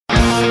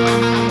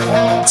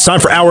It's time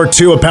for Hour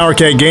 2 of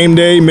Powercat Game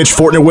Day. Mitch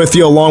Fortner with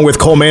you, along with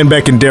Cole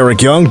Manbeck and Derek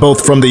Young,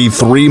 both from the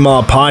 3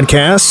 Mob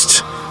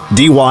Podcast.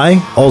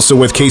 DY, also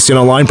with KCN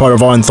Online, part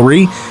of On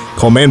 3.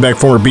 Cole Manbeck,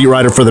 former beat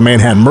writer for the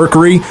Manhattan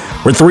Mercury.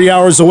 We're 3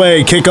 hours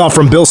away. Kickoff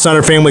from Bill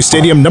Snyder Family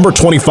Stadium. Number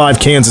 25,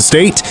 Kansas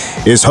State,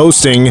 is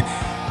hosting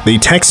the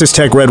Texas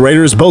Tech Red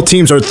Raiders. Both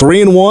teams are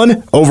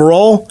 3-1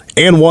 overall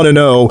and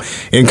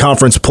 1-0 in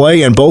conference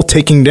play, and both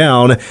taking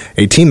down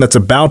a team that's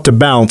about to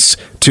bounce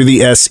to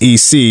the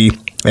SEC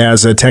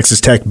as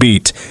Texas Tech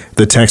beat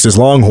the Texas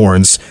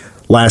Longhorns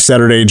last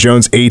Saturday at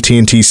Jones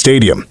AT&T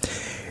Stadium.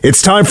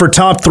 It's time for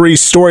Top 3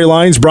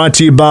 Storylines, brought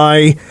to you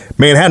by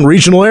Manhattan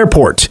Regional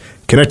Airport.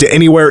 Connect to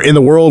anywhere in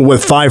the world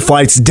with 5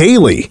 flights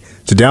daily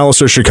to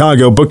Dallas or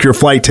Chicago. Book your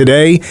flight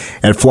today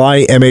at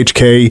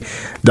flymhk.com.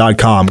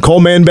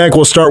 Cole Manbeck,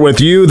 we'll start with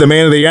you, the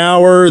man of the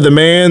hour, the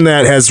man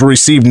that has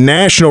received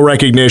national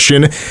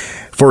recognition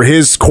for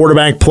his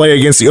quarterback play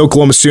against the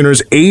Oklahoma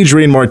Sooners,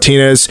 Adrian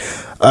Martinez.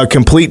 A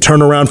complete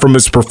turnaround from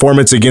his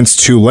performance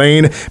against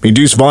Tulane. I mean,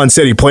 Deuce Vaughn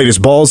said he played his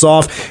balls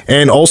off,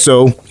 and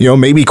also,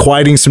 maybe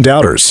quieting some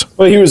doubters.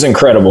 Well, he was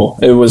incredible.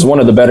 It was one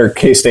of the better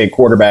K-State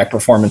quarterback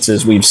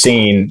performances we've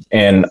seen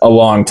in a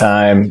long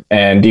time.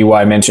 And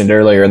DY mentioned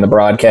earlier in the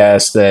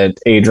broadcast that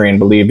Adrian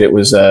believed it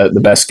was the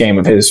best game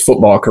of his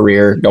football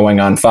career, going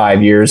on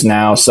 5 years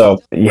now.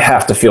 So you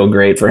have to feel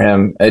great for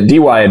him.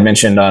 DY had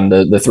mentioned on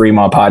the 3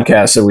 Mile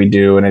podcast that we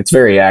do, and it's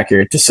very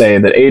accurate to say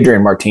that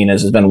Adrian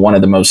Martinez has been one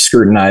of the most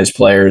scrutinized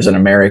players in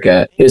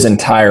America his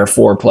entire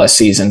 4+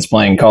 seasons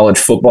playing college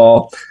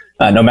football.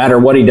 No matter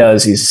what he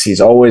does,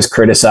 he's always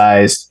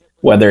criticized,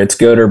 whether it's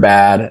good or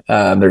bad.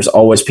 There's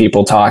always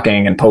people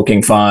talking and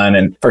poking fun.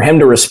 And for him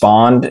to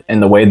respond in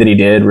the way that he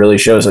did really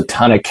shows a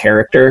ton of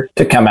character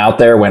to come out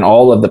there when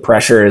all of the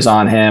pressure is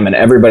on him and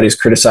everybody's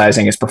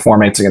criticizing his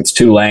performance against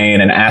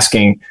Tulane and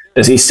asking,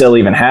 does he still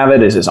even have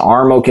it? Is his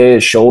arm okay?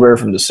 His shoulder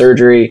from the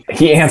surgery?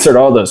 He answered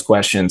all those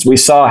questions. We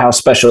saw how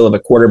special of a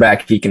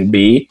quarterback he can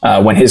be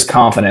when his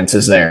confidence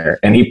is there.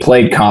 And he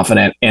played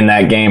confident in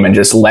that game and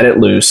just let it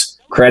loose.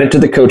 Credit to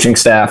the coaching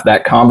staff.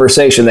 That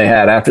conversation they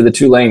had after the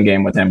Tulane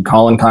game with him,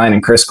 Colin Kine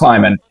and Chris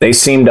Kleiman, they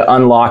seemed to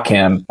unlock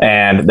him,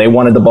 and they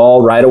wanted the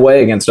ball right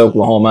away against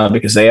Oklahoma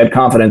because they had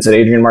confidence that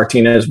Adrian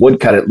Martinez would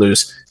cut it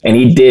loose. And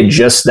he did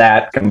just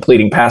that,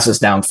 completing passes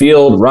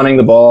downfield, running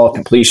the ball,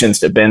 completions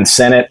to Ben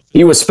Sennett.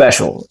 He was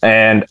special.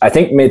 And I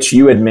think, Mitch,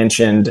 you had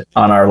mentioned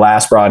on our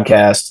last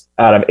broadcast,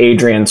 out of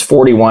Adrian's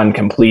 41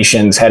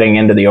 completions heading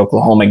into the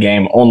Oklahoma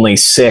game, only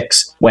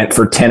 6 went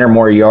for 10 or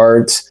more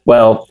yards.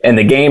 Well, in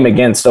the game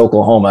against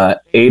Oklahoma,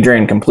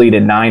 Adrian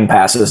completed 9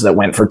 passes that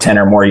went for 10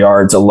 or more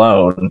yards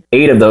alone.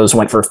 8 of those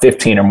went for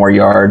 15 or more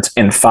yards,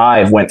 and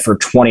 5 went for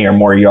 20 or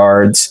more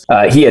yards.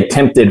 He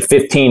attempted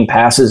 15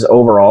 passes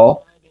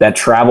overall that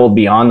traveled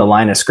beyond the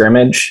line of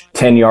scrimmage,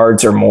 10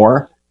 yards or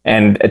more,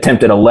 and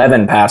attempted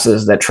 11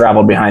 passes that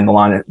traveled beyond the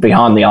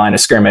line of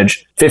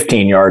scrimmage,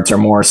 15 yards or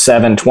more,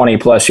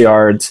 20+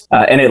 yards.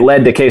 And it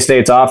led to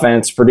K-State's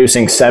offense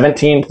producing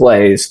 17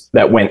 plays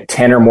that went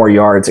 10 or more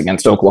yards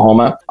against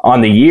Oklahoma.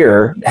 On the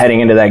year, heading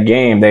into that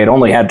game, they had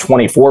only had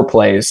 24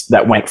 plays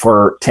that went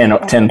for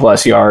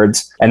 10+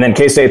 yards. And then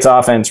K-State's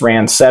offense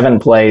ran 7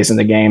 plays in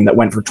the game that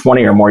went for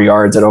 20 or more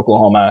yards at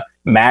Oklahoma,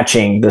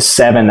 matching the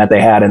 7 that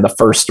they had in the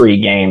first 3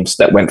 games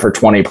that went for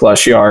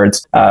 20+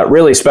 yards.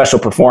 Really special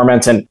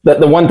performance. And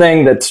the one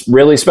thing that's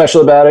really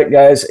special about it,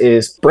 guys,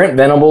 is Brent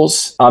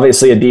Venables,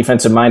 obviously a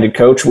defensive-minded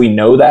coach. We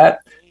know that.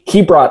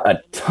 He brought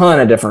a ton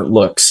of different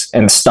looks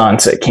and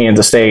stunts at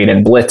Kansas State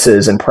and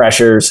blitzes and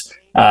pressures.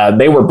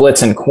 They were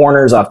blitzing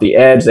corners off the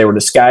edge. They were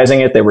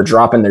disguising it. They were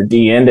dropping their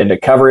D end into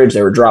coverage.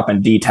 They were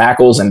dropping D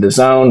tackles into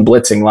zone,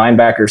 blitzing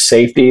linebackers,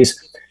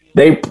 safeties.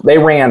 They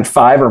ran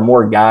 5 or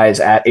more guys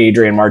at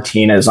Adrian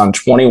Martinez on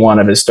 21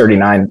 of his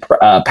 39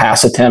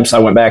 pass attempts. I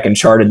went back and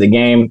charted the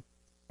game.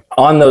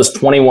 On those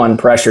 21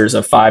 pressures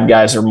of 5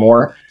 guys or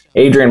more,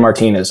 Adrian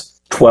Martinez,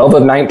 12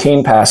 of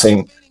 19 passing,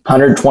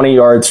 120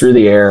 yards through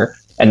the air,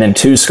 and then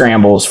 2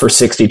 scrambles for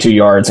 62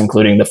 yards,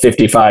 including the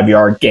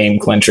 55-yard game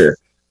clincher.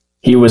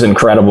 He was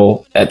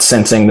incredible at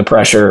sensing the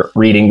pressure,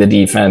 reading the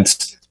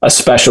defense. A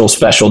special,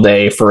 special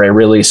day for a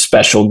really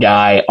special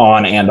guy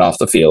on and off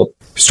the field.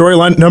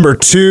 Storyline number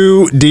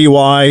 2,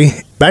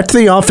 DY. Back to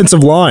the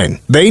offensive line.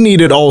 They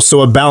needed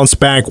also a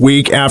bounce-back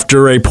week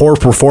after a poor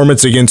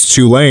performance against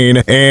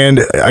Tulane,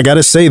 and I got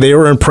to say, they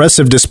were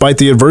impressive despite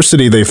the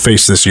adversity they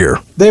faced this year.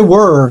 They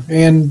were,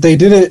 and they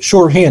did it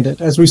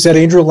shorthanded. As we said,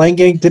 Andrew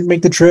Langgang didn't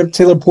make the trip.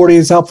 Taylor Porty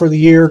is out for the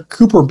year.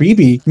 Cooper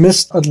Beebe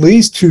missed at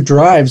least 2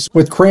 drives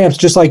with cramps,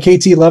 just like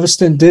KT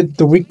Leviston did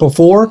the week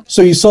before.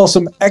 So you saw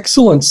some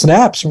excellent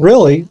snaps,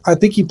 really. I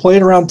think he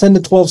played around 10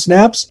 to 12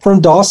 snaps from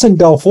Dawson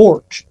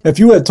Delforge. If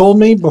you had told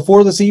me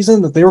before the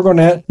season that they were going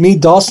to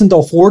need Dawson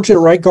Delforge at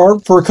right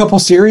guard for a couple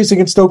series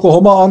against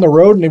Oklahoma on the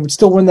road and they would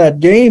still win that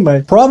game,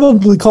 I'd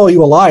probably call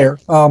you a liar.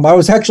 I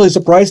was actually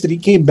surprised that he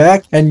came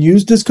back and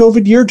used his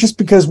COVID year just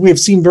because we have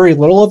seen very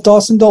little of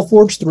Dawson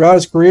Delforge throughout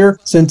his career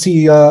since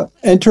he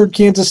entered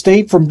Kansas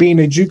State from being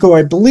a JUCO,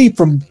 I believe,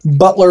 from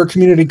Butler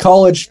Community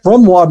College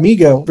from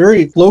Wamego.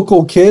 Very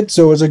local kid,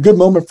 so it was a good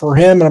moment for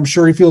him, and I'm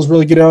sure he feels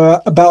really good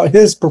about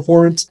his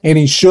performance, and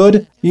he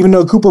should. Even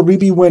though Cooper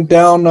Beebe went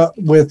down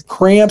with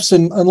cramps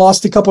and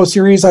lost a couple of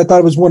series, I thought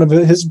it was one of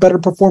his better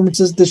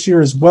performances this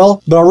year as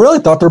well. But I really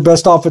thought their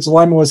best offensive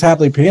lineman was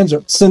Hadley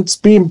Panzer. Since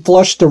being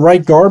flushed to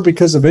right guard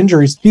because of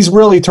injuries, he's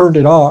really turned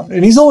it on.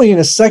 And he's only in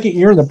his second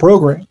year in the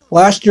program.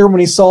 Last year when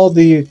he saw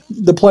the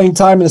playing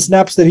time and the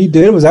snaps that he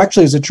did, it was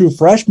actually as a true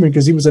freshman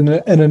because he was an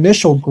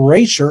initial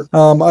gray shirt.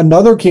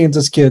 Another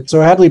Kansas kid. So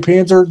Hadley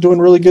Panzer doing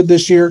really good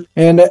this year.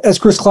 And as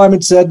Chris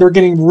Kleiman said, they're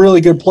getting really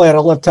good play out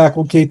of left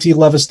tackle KT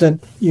Leviston.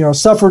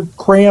 Suffered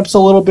cramps a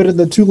little bit in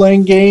the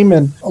Tulane game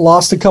and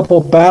lost a couple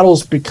of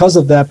battles because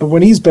of that. But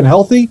when he's been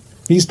healthy,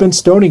 he's been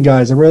stoning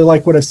guys. I really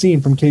like what I've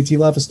seen from KT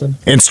Leviston.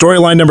 And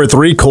storyline number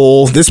 3,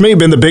 Cole, this may have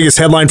been the biggest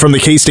headline from the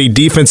K-State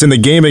defense in the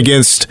game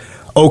against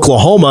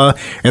Oklahoma,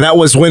 and that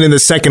was when in the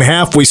second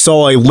half we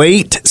saw a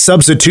late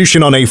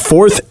substitution on a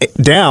 4th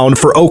down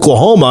for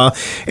Oklahoma,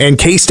 and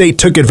K-State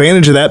took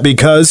advantage of that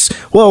because,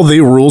 well,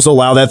 the rules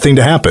allow that thing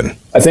to happen.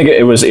 I think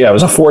it was a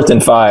 4th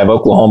and 5.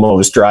 Oklahoma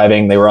was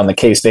driving. They were on the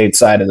K-State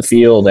side of the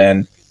field,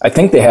 and I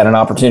think they had an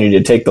opportunity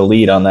to take the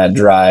lead on that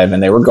drive,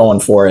 and they were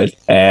going for it.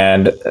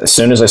 And as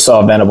soon as I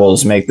saw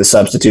Venables make the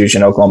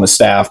substitution, Oklahoma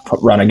staff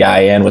run a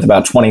guy in with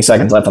about 20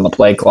 seconds left on the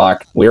play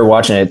clock. We were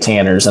watching it at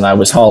Tanner's, and I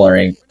was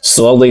hollering,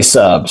 slowly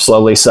sub,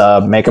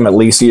 make them at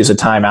least use a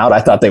timeout. I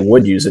thought they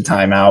would use a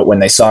timeout when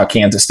they saw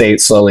Kansas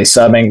State slowly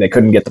subbing. They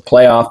couldn't get the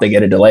playoff. They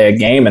get a delay of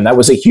game, and that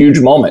was a huge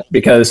moment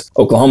because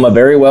Oklahoma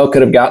very well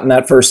could have gotten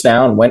that first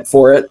down, went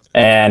for it,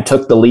 and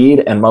took the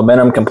lead, and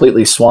momentum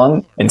completely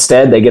swung.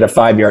 Instead, they get a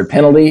 5-yard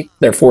penalty.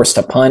 They're forced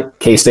to punt.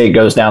 K-State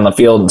goes down the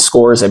field and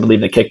scores. I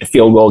believe they kicked a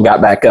field goal,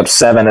 got back up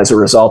 7 as a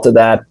result of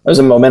that. It was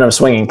a momentum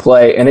swinging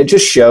play, and it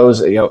just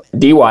shows,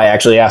 DY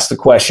actually asked the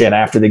question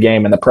after the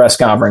game in the press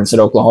conference at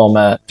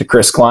Oklahoma to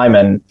Chris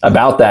Kleiman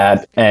about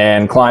that,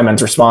 and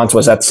Kleiman's response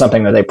was that's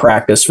something that they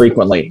practice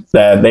frequently,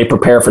 that they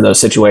prepare for those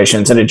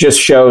situations, and it just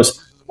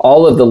shows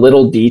all of the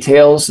little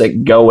details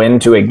that go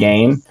into a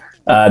game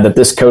that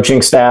this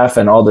coaching staff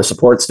and all the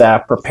support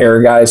staff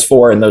prepare guys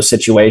for in those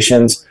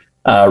situations.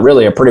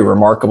 Really a pretty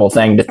remarkable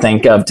thing to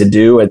think of to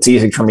do. It's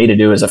easy for me to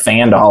do as a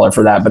fan to holler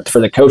for that, but for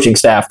the coaching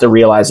staff to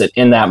realize it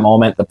in that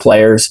moment, the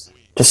players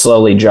to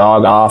slowly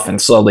jog off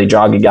and slowly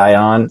jog a guy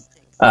on,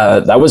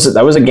 that was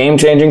a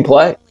game-changing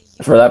play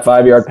for that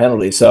 5-yard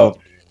penalty. So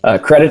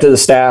credit to the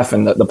staff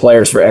and the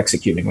players for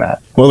executing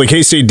that. Well, the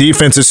K-State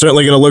defense is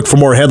certainly going to look for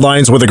more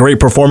headlines with a great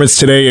performance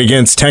today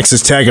against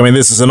Texas Tech. I mean,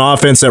 this is an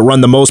offense that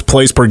run the most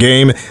plays per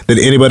game than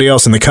anybody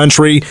else in the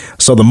country.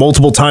 So the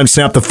multiple times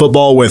snap the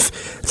football with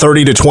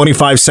 30 to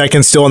 25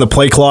 seconds still on the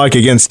play clock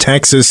against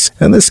Texas.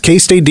 And this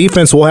K-State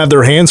defense will have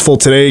their hands full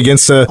today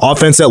against an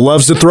offense that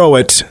loves to throw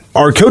it.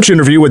 Our coach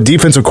interview with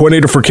defensive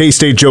coordinator for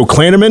K-State, Joe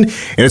Klannerman,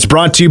 and it's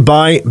brought to you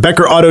by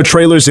Becker Auto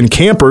Trailers and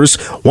Campers.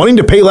 Wanting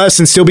to pay less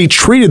and still be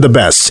treated the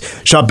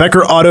best? Shop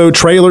Becker Auto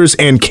Trailers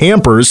and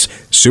Campers,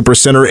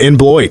 Supercenter in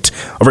Beloit.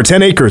 Over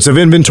 10 acres of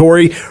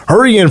inventory.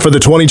 Hurry in for the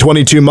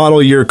 2022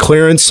 model year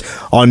clearance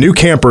on new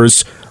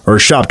campers or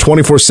shop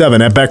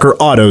 24/7 at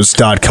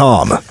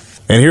BeckerAutos.com.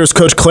 And here's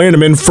Coach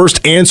Klannerman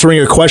first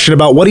answering a question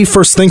about what he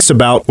first thinks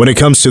about when it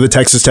comes to the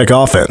Texas Tech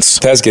offense.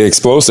 Pesky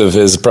explosive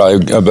is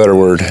probably a better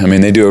word. I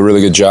mean, they do a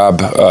really good job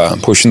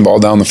pushing the ball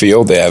down the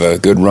field. They have a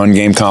good run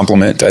game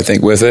complement, I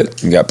think, with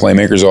it. You've got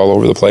playmakers all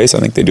over the place. I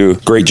think they do a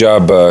great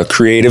job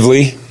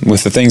creatively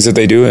with the things that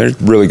they do. They're a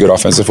really good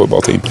offensive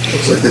football team.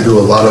 Looks like they do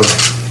a lot of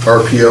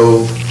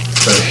RPO,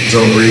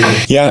 zone read.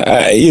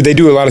 Yeah, they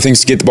do a lot of things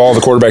to get the ball in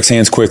the quarterback's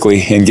hands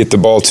quickly and get the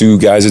ball to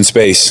guys in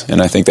space,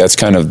 and I think that's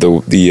kind of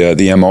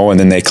the MO. And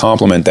then they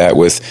complement that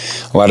with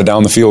a lot of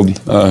down the field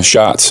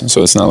shots.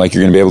 So it's not like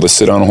you're going to be able to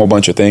sit on a whole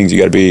bunch of things. You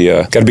got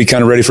to be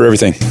kind of ready for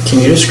everything.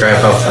 Can you describe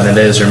how fun it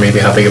is, or maybe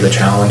how big of a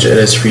challenge it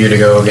is for you to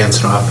go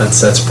against an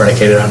offense that's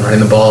predicated on running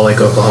the ball like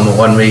Oklahoma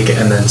one week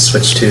and then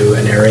switch to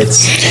an air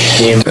raids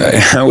team?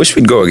 I wish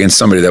we'd go against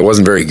somebody that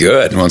wasn't very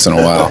good once in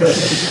a while.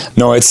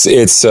 No, it's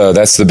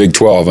that's the Big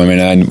 12. I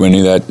mean, we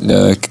knew that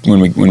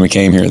when we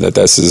came here that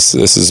this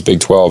is Big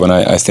 12, and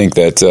I think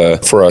that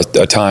for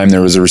a time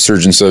there was a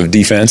resurgence of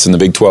defense in the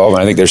Big 12,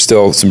 and I think there's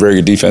still some very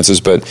good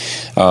defenses, but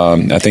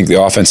I think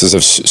the offenses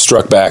have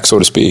struck back, so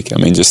to speak. I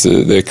mean, just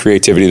the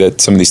creativity that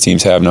some of these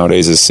teams have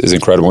nowadays is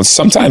incredible. And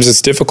sometimes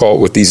it's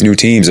difficult with these new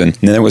teams, and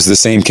it was the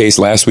same case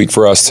last week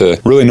for us to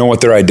really know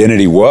what their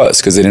identity was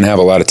because they didn't have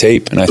a lot of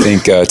tape, and I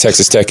think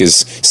Texas Tech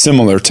is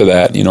similar to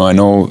that. I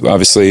know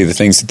obviously the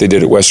things that they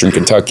did at Western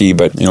Kentucky,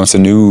 but it's a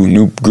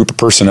new group of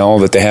personnel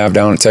that they have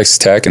down at Texas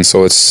Tech, and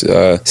so it's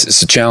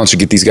a challenge to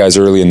get these guys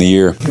early in the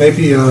year.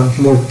 Maybe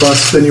more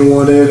bust than you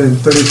wanted and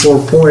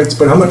 34 points,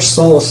 but how much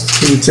solace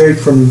can you take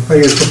from,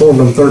 I guess,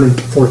 performing on 3rd and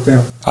 4th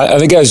down? I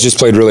think guys just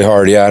played really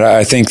hard. Yeah,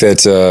 I think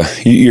that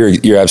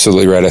you're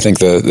absolutely right. I think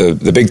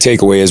the big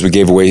takeaway is we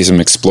gave away some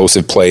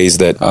explosive plays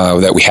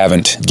that we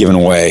haven't given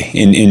away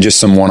in just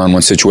some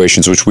one-on-one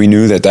situations, which we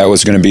knew that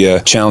was going to be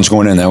a challenge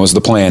going in. That was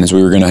the plan, is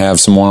we were going to have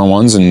some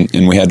one-on-ones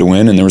and we had to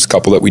win, and there was a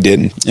couple that we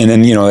didn't. And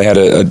then, they had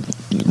a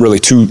really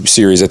two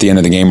series at the end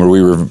of the game where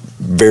we were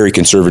very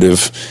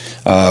conservative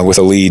with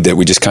a lead that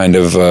we just kind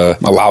of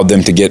allowed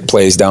them to get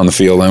plays down the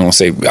field. I don't want to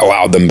say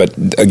allowed them, but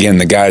again,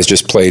 the guys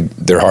just played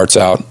their hearts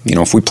out.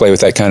 If we play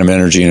with that kind of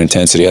energy and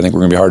intensity, I think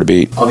we're going to be hard to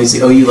beat. Obviously,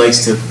 OU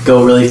likes to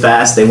go really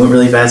fast. They went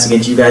really fast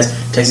against you guys.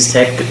 Texas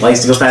Tech likes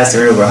to go fast. They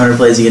ran over 100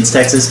 plays against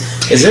Texas.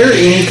 Is there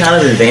any kind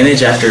of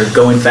advantage after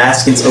going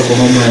fast against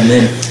Oklahoma and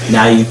then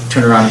now you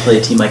turn around and play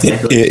a team like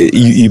Tech?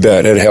 You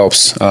bet. It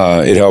helps.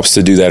 It helps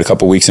to do that a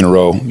couple weeks in a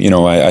row.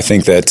 I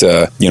think that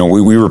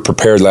we were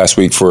prepared last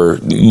week for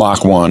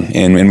Mach 1,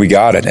 and we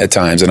got it at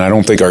times. And I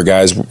don't think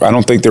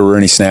there were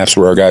any snaps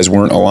where our guys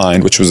weren't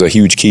aligned, which was a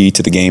huge key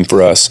to the game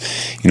for us.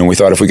 We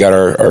thought if we got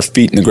our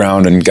feet in the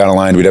ground and got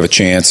aligned, we'd have a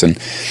chance. And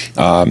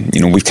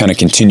we've kind of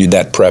continued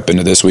that prep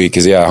into this week.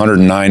 Because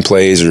 109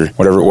 plays or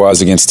whatever it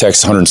was against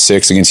Texas,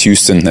 106 against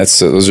Houston.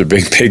 Those are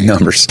big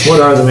numbers.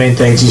 What are the main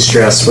things you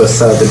stress with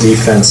the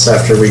defense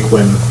after a week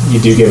when you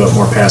do give up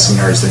more passing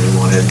yards than you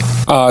wanted?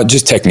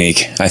 Just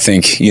technique. I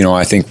think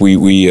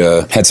we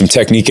had some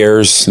technique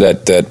errors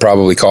that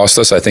probably cost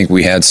us. I think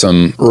we had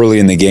some early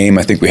in the game.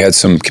 I think we had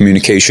some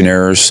communication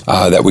errors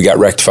that we got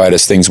rectified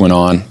as things went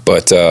on.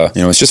 But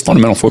it's just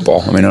fundamental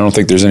football. I don't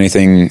think there's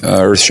anything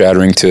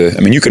earth-shattering to.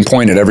 You can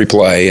point at every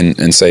play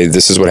and say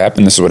this is what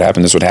happened, this is what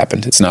happened, this is what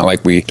happened. It's not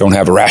like we don't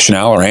have a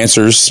rationale or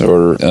answers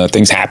or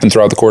things happen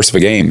throughout the course of a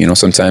game.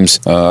 Sometimes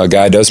a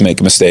guy does make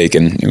a mistake,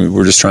 and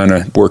we're just trying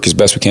to work as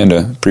best we can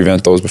to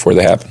prevent those before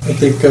they happen. I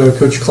think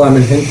Coach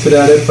Kleiman hinted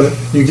at it, but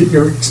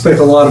you expect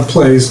a lot of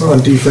plays on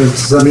defense.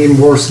 Does that mean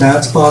more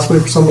snaps possibly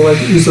for someone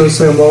like Uso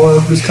Samuela,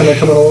 who's kind of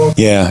coming along?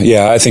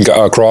 Yeah. I think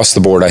across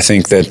the board, I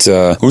think that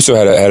Uso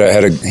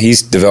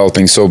he's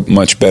developing so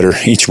much better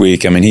each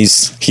week.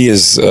 He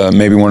is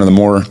maybe one of the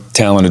more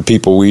talented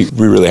people we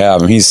really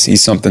have.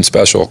 He's something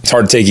special. It's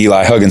hard to take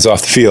Eli Huggins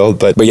off the field,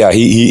 but yeah,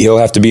 he'll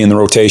have to be in the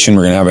rotation.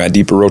 We're going to have a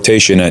deeper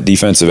rotation at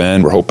defensive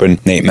end. We're hoping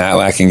Nate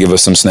Matlack can give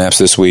us some snaps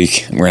this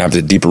week. We're going to have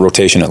a deeper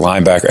rotation at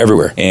linebacker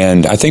everywhere.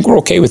 And I think we're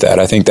okay with that.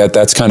 I think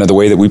that's kind of the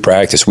way that we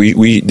practice.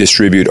 We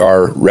distribute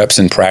our reps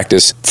in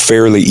practice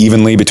fairly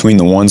evenly between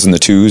the ones and the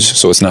twos.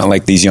 So it's not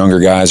like these younger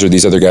guys or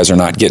these other guys are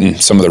not getting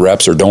some of the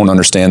reps or don't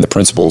understand the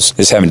principles.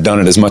 They just haven't done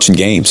it as much in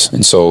games.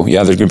 And so,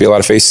 yeah, there's going to be a lot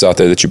of faces out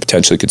there that you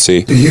potentially could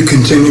see. Do you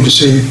continue to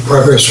see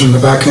progress from the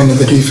back end of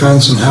the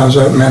defense, and how's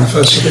that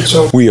manifested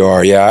itself? We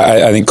are,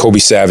 yeah. I think Kobe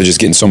Savage is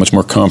getting so much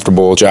more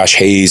comfortable. Josh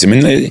Hayes.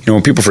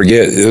 When people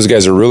forget, those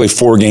guys are really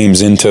 4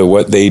 games into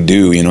what they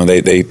do.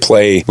 They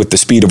play with the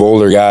speed of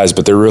older guys,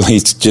 but they're really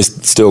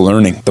just still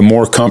learning. The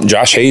more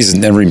Josh Hayes has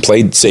never even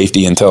played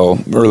safety until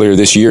earlier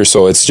this year,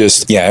 so it's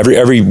just, yeah,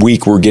 every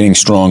week we're getting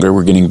stronger,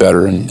 we're getting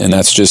better, and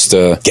that's just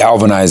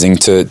galvanizing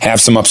to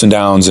have some ups and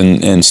downs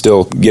and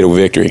still get a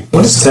victory.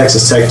 What does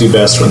Texas Tech do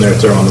best when they're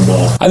throwing the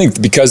ball? I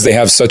think because they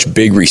have such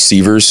big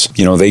receivers,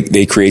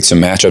 they create some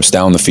matchups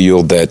down the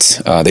field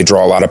that they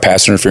draw a lot of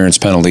pass interference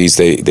penalties.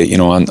 They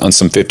on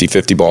some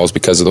 50-50 balls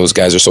because of those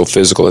guys are so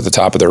physical at the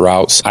top of their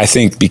routes. I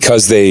think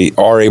because they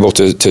are able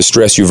to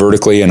stress you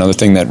vertically, another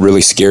thing that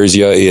really scares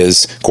you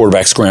is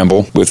quarterback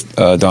scramble with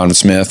Donovan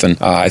Smith, and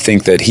I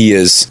think that he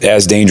is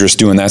as dangerous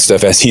doing that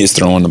stuff as he is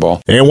throwing the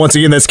ball. And once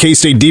again, that's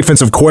K-State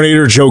defensive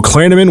coordinator Joe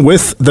Klanderman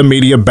with the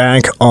media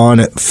back on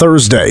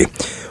Thursday.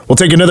 We'll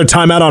take another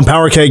timeout on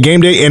Powercat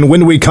Game Day, and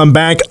when we come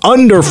back,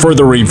 under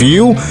further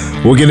review,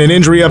 we'll get an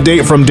injury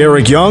update from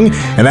Derek Young,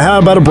 and how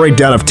about a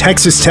breakdown of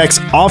Texas Tech's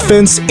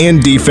offense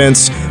and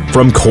defense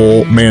from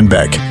Cole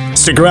Manbeck.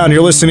 Stick around,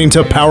 you're listening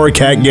to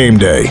Powercat Game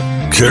Day.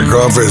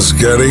 Kickoff is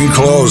getting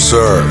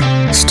closer.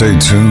 Stay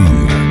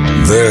tuned.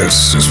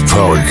 This is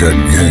Powercat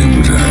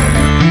Game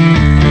Day.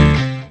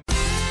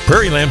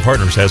 Prairie Land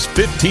Partners has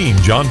 15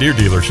 John Deere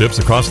dealerships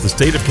across the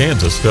state of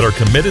Kansas that are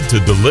committed to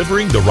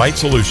delivering the right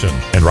solution.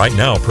 And right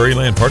now, Prairie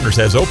Land Partners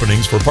has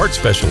openings for parts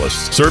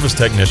specialists, service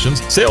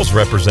technicians, sales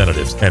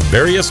representatives, and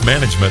various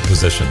management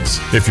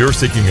positions. If you're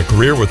seeking a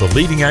career with a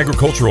leading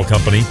agricultural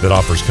company that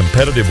offers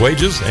competitive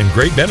wages and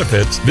great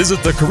benefits,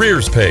 visit the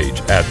careers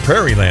page at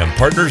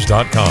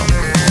prairielandpartners.com.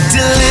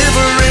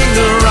 Delivering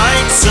the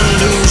right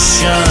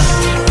solution.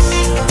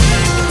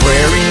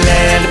 Prairie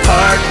Land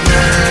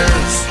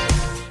Partners.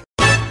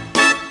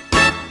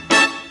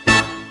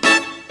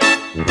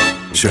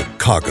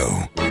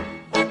 Chicago.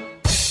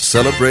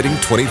 Celebrating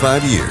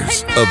 25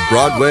 years of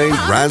Broadway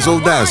Razzle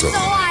Dazzle.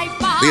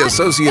 The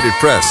Associated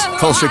Press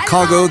calls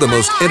Chicago the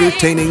most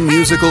entertaining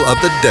musical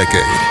of the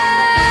decade.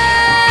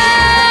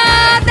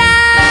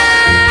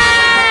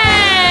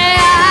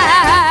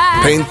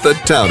 Paint the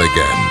town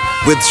again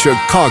with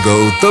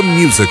Chicago the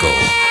Musical.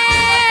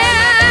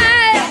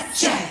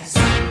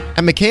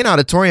 At McCain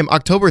Auditorium,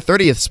 October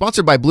 30th,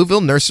 sponsored by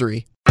Blueville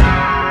Nursery.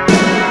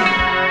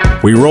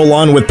 We roll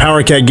on with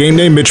Powercat Game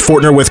Day. Mitch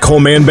Fortner with Cole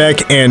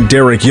Manbeck and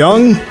Derek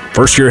Young.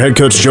 First-year head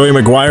coach Joey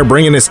McGuire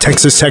bringing his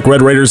Texas Tech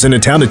Red Raiders into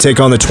town to take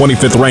on the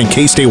 25th-ranked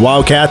K-State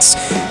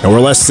Wildcats. And we're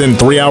less than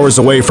 3 hours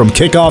away from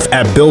kickoff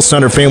at Bill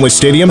Stunner Family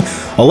Stadium.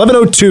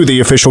 11:02,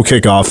 the official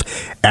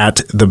kickoff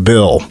at the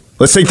Bill.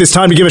 Let's take this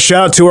time to give a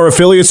shout-out to our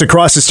affiliates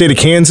across the state of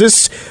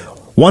Kansas.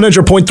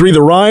 100.3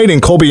 The Ride in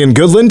Colby and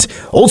Goodland,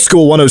 Old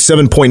School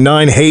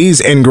 107.9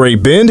 Hayes and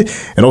Great Bend,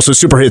 and also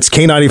Super Hits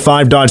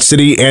K95 Dodge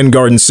City and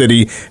Garden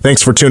City.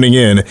 Thanks for tuning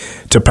in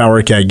to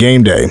Powercat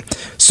Game Day.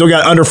 Still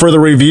got under further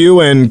review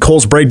and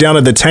Cole's breakdown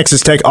of the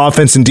Texas Tech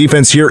offense and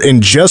defense here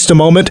in just a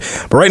moment.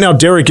 But right now,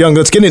 Derek Young,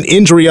 let's get an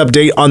injury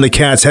update on the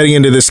Cats heading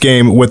into this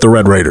game with the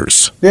Red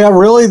Raiders. Yeah,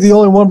 really the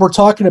only one we're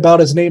talking about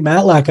is Nate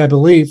Matlack, I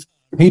believe.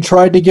 He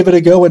tried to give it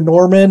a go in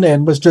Norman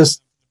and was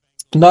just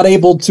not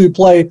able to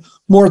play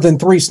more than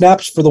 3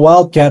 snaps for the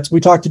Wildcats.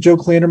 We talked to Joe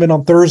Klanderman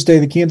on Thursday,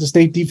 the Kansas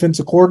State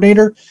defensive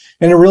coordinator,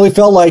 and it really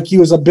felt like he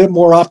was a bit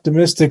more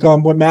optimistic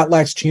on what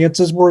Matlack's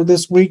chances were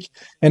this week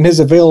and his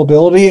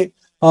availability.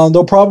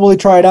 They'll probably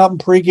try it out in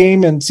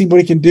pregame and see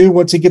what he can do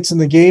once he gets in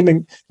the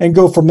game and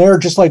go from there,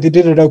 just like they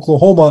did at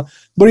Oklahoma.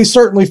 But he's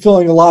certainly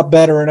feeling a lot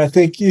better, and I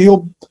think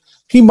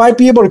he might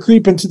be able to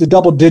creep into the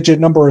double-digit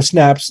number of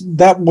snaps.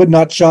 That would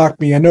not shock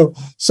me. I know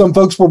some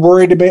folks were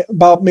worried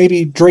about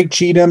maybe Drake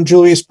Cheatham,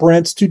 Julius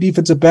Brents, 2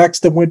 defensive backs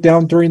that went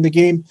down during the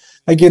game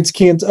against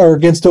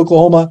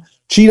Oklahoma.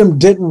 Cheatham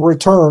didn't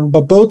return,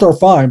 but both are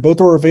fine. Both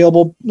are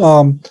available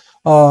and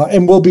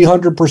will be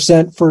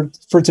 100%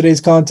 for today's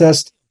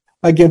contest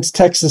against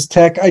Texas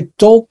Tech. I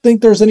don't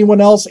think there's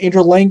anyone else.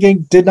 Andrew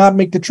Langang did not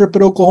make the trip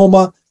at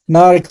Oklahoma.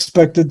 Not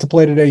expected to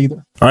play today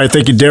either. All right,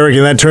 thank you, Derek.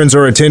 And that turns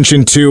our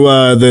attention to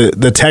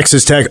the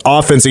Texas Tech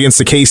offense against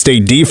the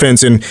K-State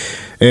defense. And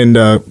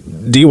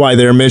DY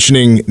there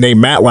mentioning Nate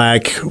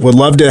Matlack. Would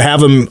love to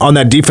have him on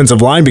that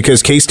defensive line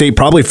because K-State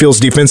probably feels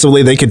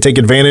defensively they could take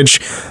advantage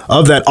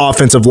of that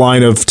offensive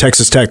line of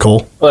Texas Tech,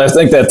 Cole. Well, I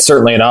think that's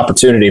certainly an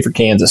opportunity for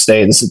Kansas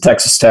State. This is a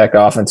Texas Tech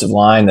offensive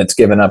line that's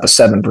given up a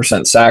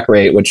 7% sack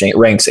rate, which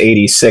ranks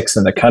 86th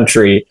in the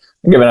country.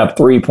 They're giving up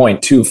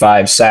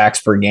 3.25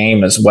 sacks per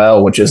game as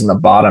well, which is in the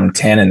bottom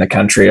 10 in the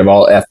country of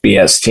all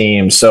FBS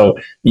teams. So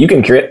you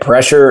can create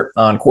pressure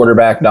on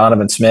quarterback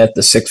Donovan Smith,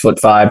 the 6'5",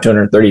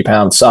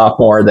 230-pound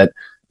sophomore that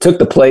took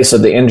the place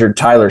of the injured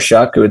Tyler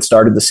Shuck, who had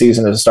started the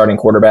season as a starting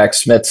quarterback.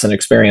 Smith's an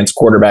experienced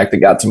quarterback that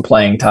got some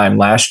playing time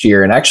last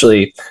year and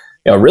actually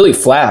really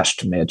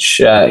flashed,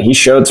 Mitch. He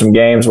showed some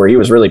games where he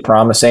was really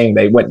promising.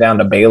 They went down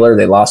to Baylor.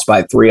 They lost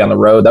by 3 on the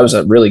road. That was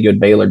a really good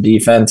Baylor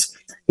defense.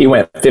 He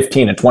went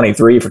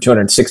 15-23 for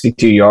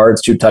 262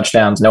 yards, 2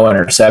 touchdowns, no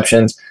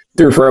interceptions,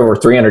 threw for over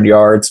 300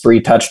 yards, 3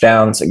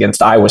 touchdowns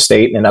against Iowa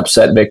State in an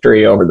upset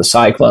victory over the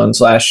Cyclones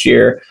last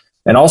year,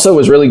 and also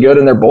was really good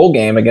in their bowl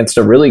game against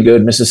a really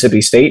good Mississippi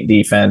State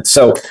defense.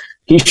 So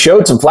he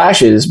showed some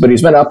flashes, but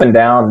he's been up and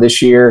down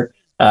this year.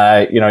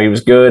 He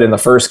was good in the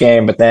first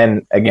game, but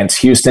then against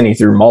Houston, he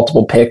threw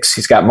multiple picks.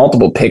 He's got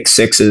multiple pick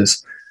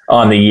sixes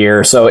on the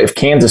year. So if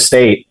Kansas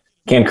State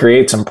can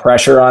create some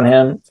pressure on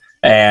him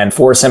and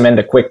force him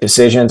into quick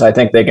decisions, I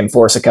think they can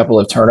force a couple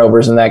of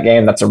turnovers in that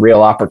game. That's a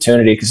real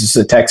opportunity because this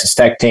is a Texas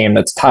Tech team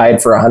that's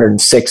tied for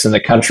 106 in the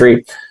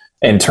country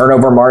in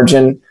turnover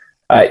margin.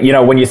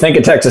 When you think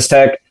of Texas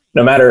Tech,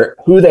 no matter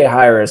who they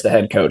hire as the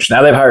head coach,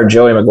 now they've hired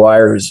Joey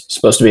McGuire, who's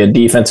supposed to be a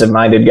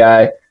defensive-minded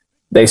guy.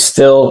 They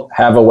still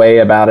have a way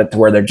about it to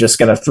where they're just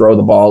going to throw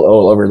the ball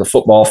all over the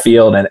football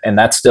field, and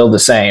that's still the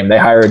same. They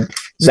hired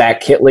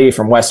Zach Kitley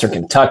from Western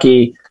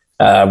Kentucky,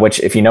 which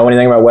if you know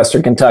anything about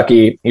Western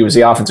Kentucky, he was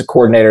the offensive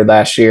coordinator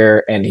last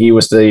year, and he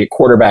was the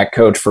quarterback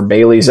coach for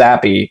Bailey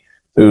Zappi,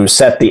 who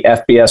set the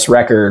FBS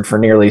record for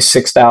nearly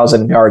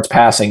 6,000 yards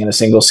passing in a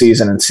single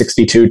season and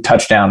 62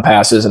 touchdown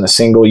passes in a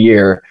single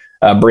year,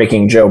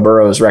 breaking Joe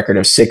Burrow's record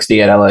of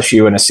 60 at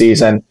LSU in a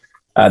season.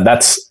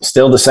 That's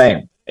still the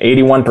same.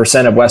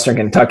 81% of Western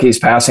Kentucky's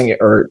passing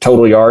or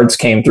total yards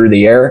came through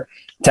the air.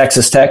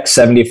 Texas Tech,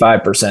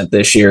 75%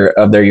 this year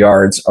of their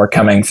yards are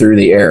coming through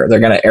the air.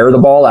 They're going to air the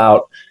ball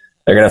out.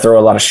 They're going to throw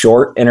a lot of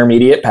short,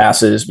 intermediate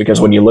passes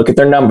because when you look at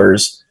their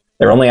numbers,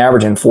 they're only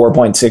averaging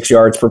 4.6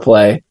 yards per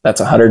play.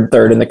 That's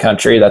 103rd in the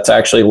country. That's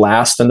actually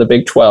last in the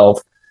Big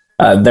 12.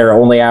 They're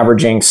only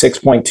averaging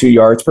 6.2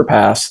 yards per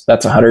pass.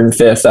 That's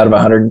 105th out of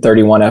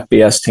 131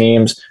 FBS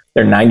teams.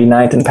 They're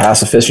 99th in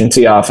pass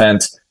efficiency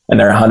offense, and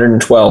they're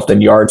 112th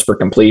in yards per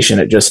completion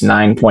at just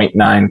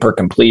 9.9 per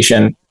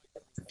completion.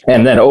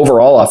 And then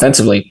overall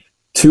offensively,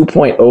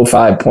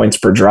 2.05 points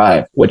per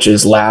drive, which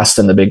is last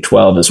in the Big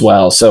 12 as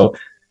well. So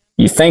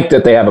you think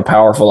that they have a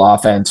powerful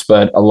offense,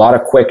 but a lot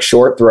of quick,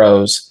 short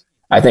throws.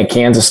 I think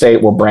Kansas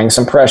State will bring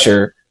some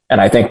pressure, and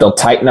I think they'll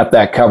tighten up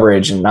that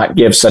coverage and not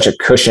give such a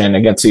cushion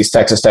against these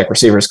Texas Tech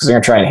receivers because they're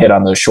going to try and hit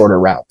on those shorter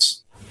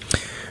routes.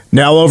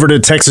 Now over to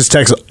Texas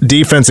Tech's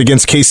defense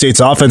against K-State's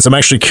offense. I'm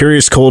actually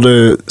curious, Cole,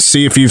 to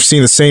see if you've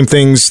seen the same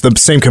things, the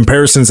same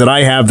comparisons that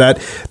I have.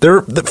 That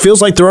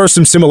feels like there are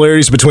some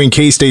similarities between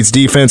K-State's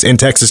defense and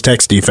Texas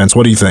Tech's defense.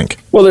 What do you think?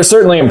 Well, they're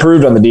certainly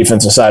improved on the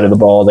defensive side of the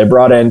ball. They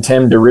brought in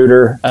Tim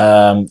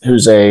DeRuyter,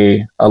 who's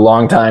a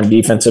longtime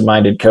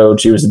defensive-minded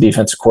coach. He was the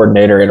defensive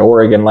coordinator at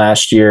Oregon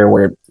last year,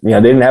 where they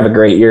didn't have a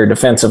great year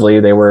defensively.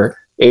 They were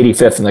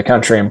 85th in the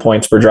country in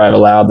points per drive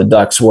allowed. The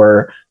Ducks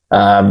were.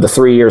 The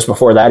 3 years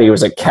before that, he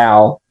was at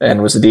Cal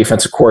and was the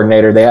defensive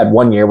coordinator. They had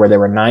 1 year where they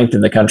were 9th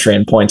in the country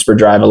in points per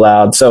drive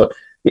allowed. So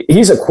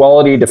he's a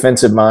quality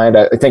defensive mind.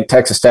 I think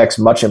Texas Tech's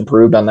much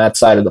improved on that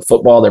side of the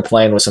football. They're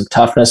playing with some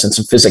toughness and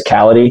some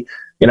physicality.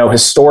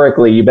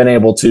 Historically, you've been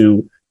able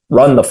to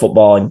run the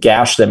football and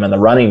gash them in the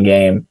running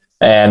game.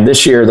 And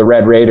this year, the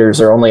Red Raiders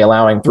are only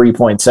allowing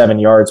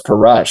 3.7 yards per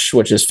rush,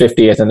 which is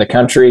 50th in the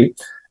country.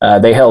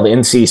 They held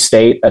NC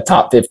State, a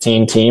top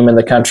 15 team in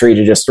the country,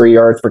 to just 3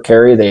 yards per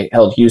carry. They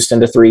held Houston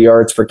to 3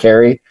 yards per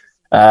carry.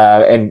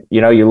 And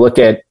you look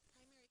at,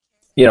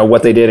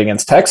 what they did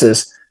against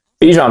Texas.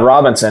 Bijan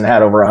Robinson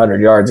had over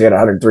 100 yards. He had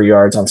 103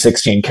 yards on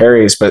 16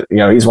 carries, but,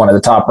 he's one of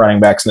the top running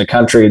backs in the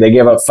country. They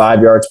gave up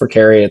 5 yards per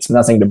carry. It's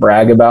nothing to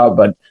brag about,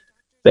 but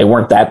they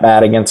weren't that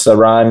bad against the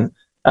run.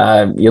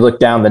 You look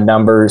down the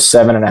numbers,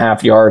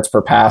 7.5 yards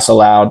per pass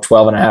allowed,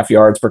 12.5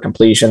 yards per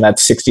completion.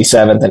 That's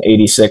 67th and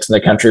 86th in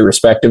the country,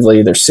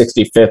 respectively. They're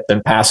 65th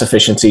in pass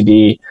efficiency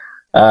D.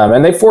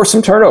 And they forced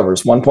some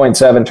turnovers,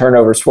 1.7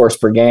 turnovers forced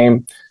per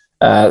game.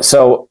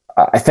 So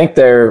I think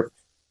they're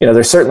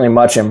certainly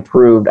much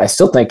improved. I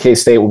still think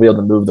K-State will be able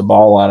to move the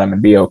ball on them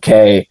and be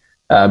okay.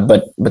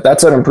 But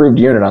that's an improved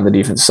unit on the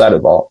defensive side of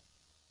the ball.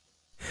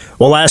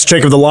 Well, last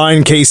check of the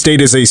line, K-State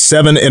is a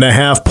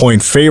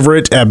 7.5-point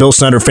favorite at Bill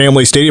Snyder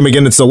Family Stadium.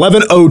 Again, it's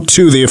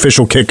 11:02, the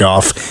official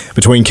kickoff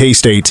between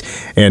K-State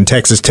and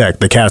Texas Tech.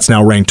 The Cats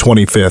now ranked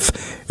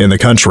 25th in the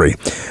country.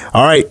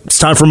 All right, it's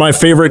time for my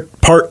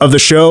favorite part of the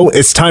show.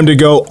 It's time to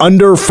go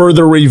under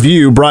further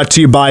review, brought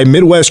to you by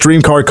Midwest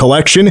Dream Car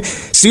Collection.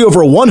 See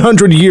over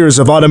 100 years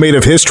of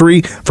automotive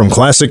history, from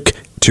classic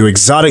to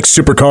exotic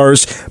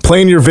supercars.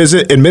 Plan your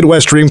visit at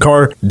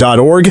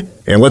MidwestDreamCar.org,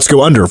 and let's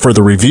go under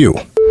further review.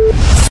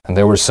 And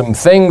there were some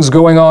things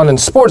going on in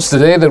sports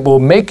today that will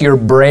make your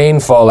brain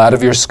fall out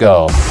of your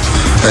skull.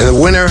 And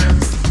the winner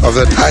of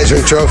the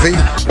Heisman Trophy.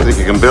 I think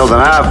you can build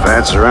an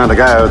offense around a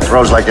guy who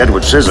throws like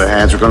Edward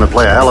Scissorhands. We're going to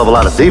play a hell of a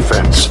lot of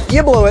defense.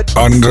 You blew it.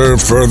 Under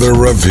further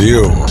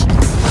review.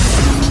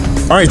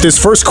 All right, this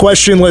first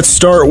question, let's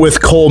start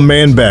with Cole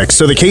Manbeck.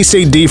 So the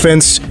K-State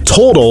defense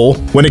total,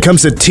 when it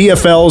comes to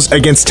TFLs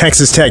against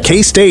Texas Tech,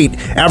 K-State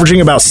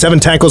averaging about 7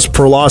 tackles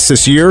per loss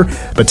this year,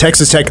 but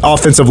Texas Tech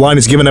offensive line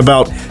is given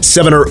about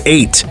 7 or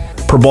 8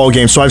 per ball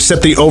game. So I've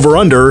set the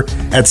over-under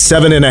at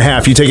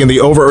 7.5. You taking the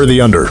over or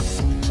the under?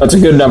 That's a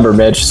good number,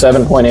 Mitch.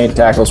 7.8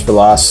 tackles for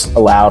loss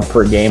allowed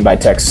per game by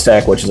Texas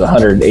Tech, which is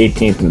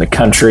 118th in the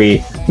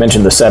country.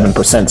 Mentioned the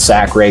 7%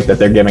 sack rate that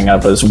they're giving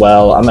up as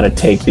well. I'm going to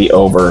take the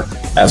over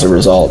as a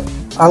result.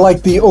 I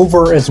like the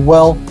over as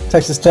well.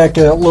 Texas Tech,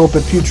 a little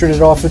bit putrid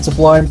at offensive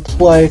line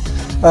play.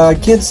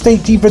 Kansas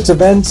State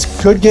defensive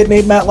ends could get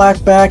Nate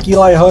Matlack back.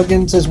 Eli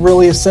Huggins is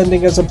really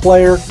ascending as a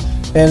player,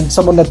 and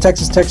someone that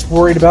Texas Tech's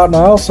worried about. And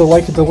I also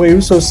like the way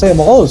Uso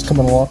Samalo is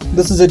coming along.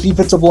 This is a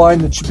defensive line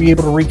that should be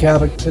able to wreak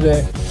havoc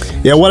today.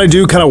 Yeah, what I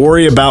do kind of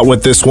worry about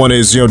with this one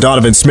is,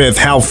 Donovan Smith,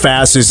 how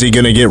fast is he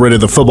going to get rid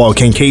of the football?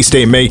 Can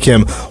K-State make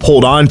him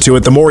hold on to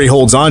it? The more he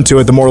holds on to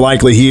it, the more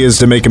likely he is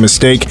to make a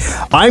mistake.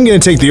 I'm going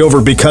to take the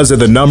over because of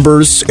the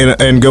numbers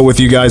and go with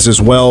you guys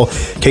as well.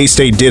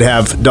 K-State did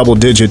have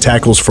double-digit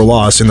tackles for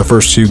loss in the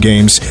first 2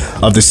 games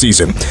of the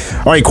season.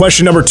 All right,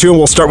 question number 2, and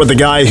we'll start with the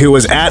guy who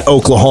was at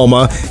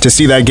Oklahoma to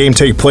see that game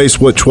take place,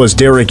 which was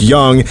Derek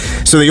Young.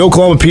 So the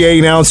Oklahoma PA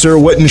announcer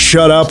wouldn't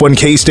shut up when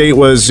K-State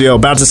was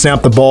about to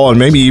snap the ball, and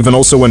maybe even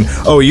also when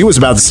OU was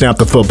about to snap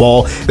the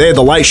football. They had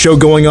the light show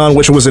going on,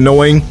 which was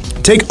annoying.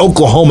 Take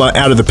Oklahoma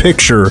out of the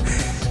picture.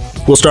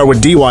 We'll start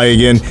with DY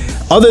again.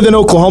 Other than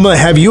Oklahoma,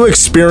 have you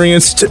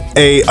experienced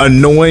a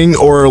annoying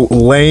or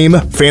lame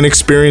fan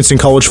experience in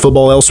college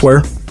football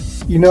elsewhere?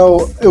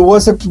 It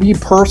wasn't me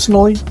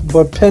personally,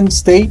 but Penn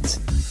State.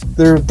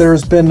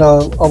 There's been a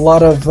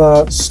lot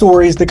of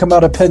stories that come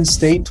out of Penn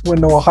State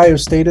when Ohio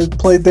State had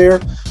played there,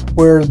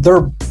 where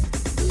their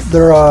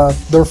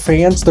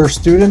fans, their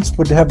students,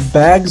 would have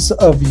bags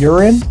of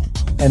urine,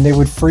 and they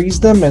would freeze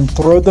them and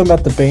throw them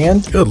at the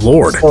band. Good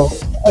Lord! So,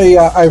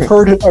 I've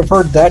heard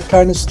that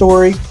kind of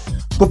story.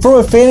 But from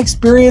a fan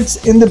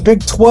experience in the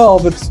Big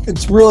 12,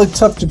 it's really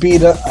tough to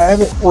beat. I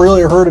haven't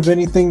really heard of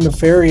anything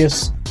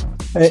nefarious.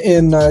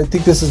 And I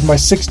think this is my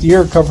 6th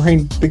year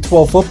covering Big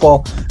 12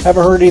 football. I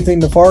haven't heard anything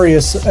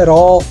nefarious at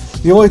all.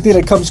 The only thing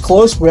that comes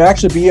close would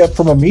actually be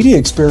from a media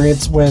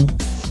experience when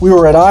we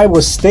were at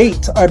Iowa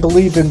State, I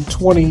believe in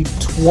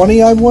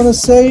 2020, I want to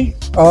say.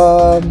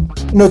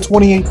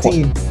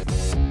 2018.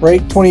 Right?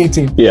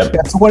 2018. Yeah.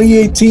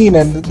 2018,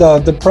 and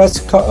the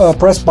press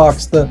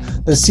box,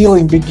 the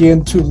ceiling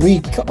began to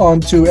leak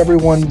onto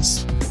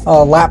everyone's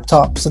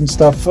laptops and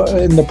stuff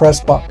in the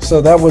press box. So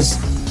that was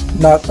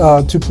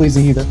not too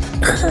pleasing either.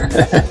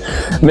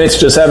 Mitch,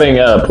 just having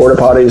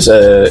porta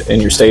potties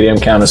in your stadium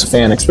count as a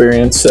fan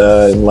experience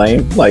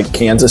lame like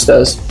Kansas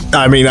does?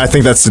 I mean, I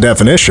think that's the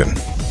definition.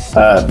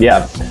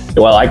 Yeah.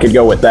 Well, I could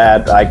go with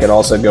that. I could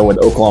also go with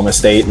Oklahoma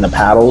State and the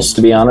paddles,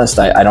 to be honest.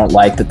 I don't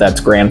like that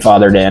that's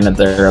grandfathered in, that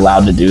they're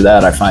allowed to do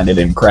that. I find it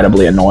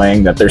incredibly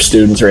annoying that their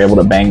students are able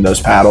to bang those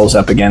paddles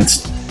up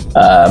against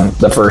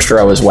the first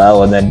row as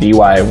well. And then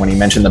DY, when he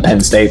mentioned the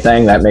Penn State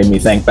thing, that made me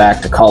think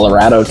back to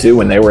Colorado, too,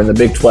 when they were in the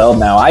Big 12.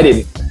 Now, I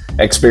didn't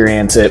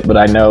experience it, but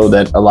I know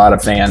that a lot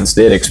of fans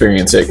did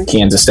experience it.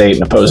 Kansas State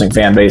and opposing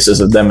fan bases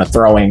of them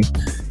throwing,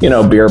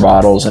 beer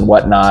bottles and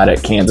whatnot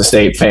at Kansas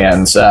State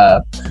fans.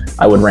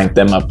 I would rank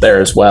them up there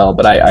as well,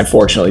 but I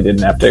fortunately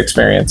didn't have to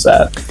experience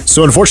that.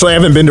 So unfortunately, I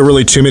haven't been to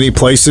really too many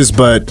places,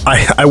 but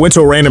I went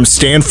to a random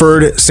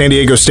Stanford San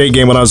Diego State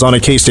game when I was on a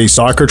K-State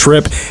soccer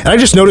trip, and I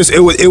just noticed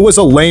it was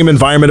a lame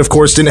environment. Of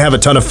course, didn't have a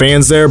ton of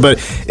fans there, but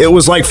it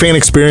was like fan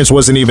experience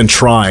wasn't even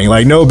trying.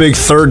 Like no big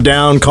third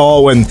down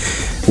call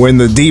when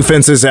the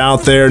defense is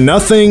out there.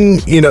 Nothing,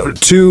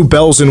 too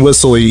bells and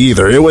whistly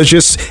either.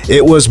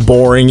 It was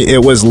boring.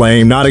 It was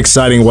lame. Not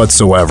exciting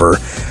whatsoever.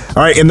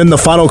 All right, and then the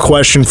final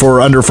question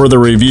for under further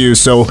review.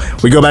 So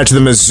we go back to the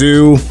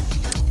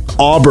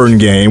Mizzou-Auburn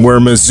game where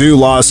Mizzou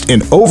lost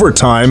in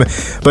overtime,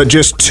 but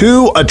just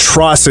two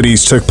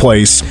atrocities took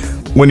place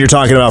when you're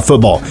talking about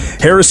football.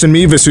 Harrison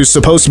Mevis, who's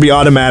supposed to be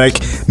automatic,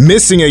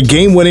 missing a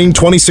game-winning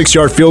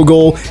 26-yard field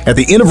goal at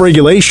the end of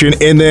regulation,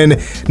 and then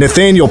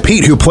Nathaniel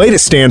Pete, who played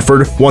at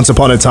Stanford once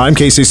upon a time,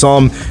 Casey saw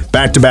him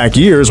back-to-back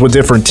years with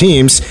different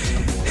teams,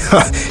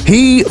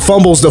 he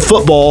fumbles the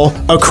football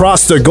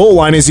across the goal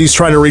line as he's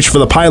trying to reach for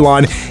the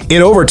pylon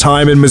in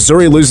overtime, and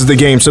Missouri loses the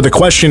game. So the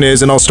question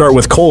is, and I'll start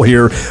with Cole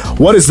here,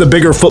 what is the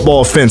bigger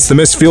football offense, the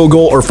missed field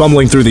goal or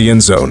fumbling through the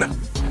end zone?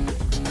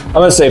 I'm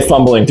going to say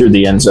fumbling through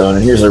the end zone,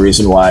 and here's the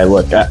reason why.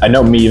 Look, I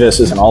know Mevis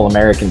is an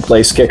All-American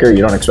place kicker.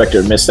 You don't expect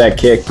to miss that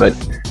kick, but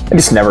I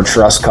just never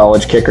trust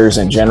college kickers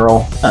in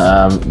general.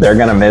 They're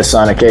going to miss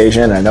on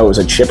occasion. I know it was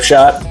a chip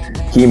shot.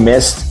 He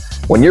missed.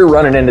 When you're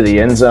running into the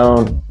end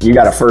zone, you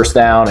got a first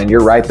down, and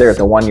you're right there at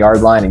the 1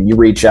 yard line, and you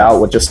reach out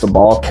with just the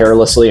ball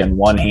carelessly in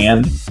one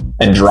hand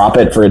and drop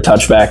it for a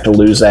touchback to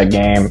lose that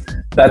game.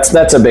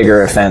 That's a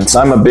bigger offense.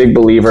 I'm a big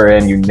believer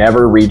in you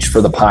never reach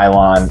for the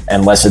pylon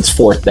unless it's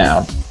fourth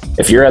down.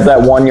 If you're at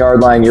that 1 yard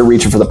line, you're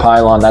reaching for the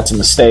pylon, that's a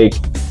mistake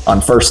on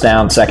first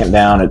down, second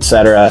down,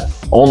 etc.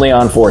 Only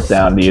on fourth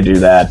down do you do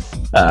that.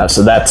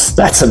 So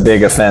that's a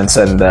big offense,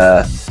 and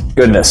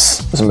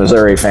goodness, as a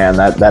Missouri fan,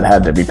 that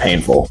had to be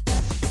painful.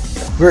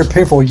 Very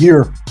painful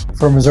year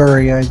for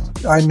Missouri.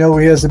 I know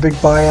he has a big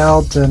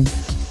buyout, and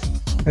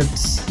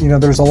it's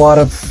there's a lot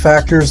of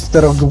factors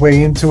that'll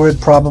weigh into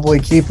it, probably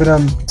keeping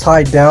him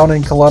tied down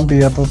in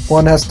Columbia, but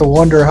one has to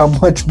wonder how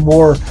much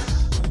more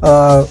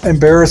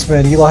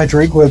embarrassment Eli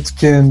Drinkwitz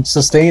can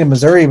sustain in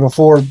Missouri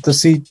before the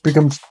seat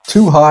becomes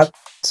too hot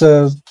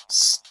to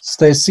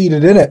stay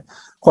seated in it,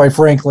 quite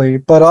frankly.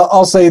 But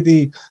I'll say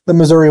the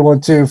Missouri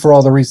one too, for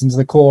all the reasons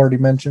that Cole already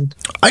mentioned.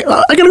 I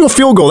gotta go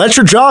field goal. That's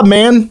your job,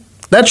 man.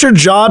 That's your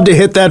job to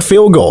hit that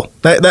field goal.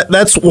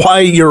 That's why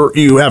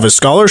you have a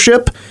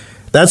scholarship.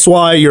 That's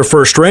why you're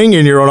first string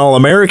and you're an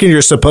All-American.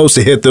 You're supposed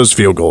to hit those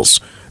field goals.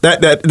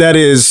 That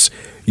is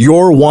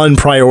your one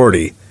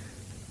priority.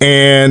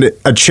 And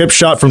a chip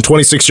shot from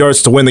 26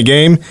 yards to win the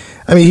game.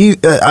 I mean,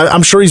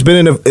 I'm sure he's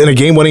been in a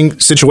game-winning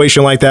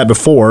situation like that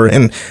before,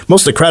 and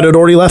most of the crowd had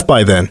already left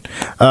by then.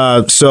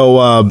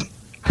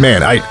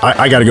 Man,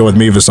 I got to go with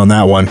Mevis on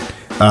that one.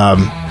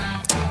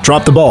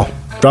 Drop the ball.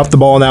 Drop the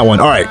ball on that one.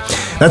 All right,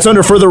 that's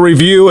under further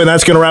review, and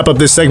that's going to wrap up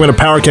this segment of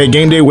Powercat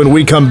Game Day. When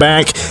we come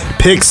back,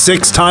 pick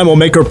six time, we'll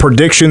make our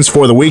predictions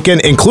for the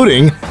weekend,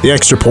 including the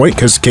extra point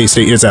because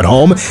K-State is at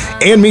home,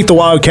 and meet the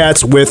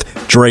Wildcats with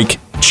Drake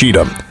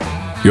Cheatham.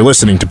 You're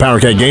listening to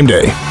Powercat Game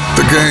Day.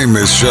 The game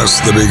is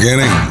just the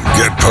beginning.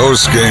 Get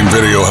post-game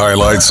video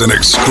highlights and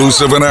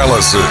exclusive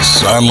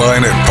analysis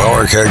online at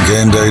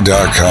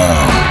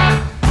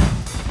PowerCatGameDay.com.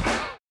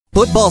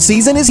 Football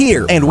season is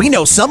here, and we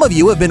know some of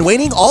you have been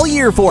waiting all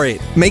year for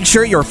it. Make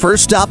sure your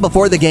first stop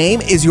before the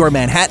game is your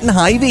Manhattan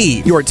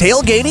Hy-Vee, your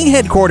tailgating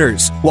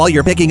headquarters. While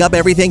you're picking up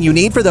everything you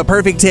need for the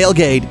perfect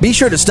tailgate, be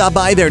sure to stop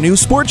by their new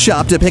sports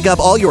shop to pick up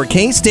all your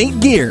K-State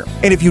gear.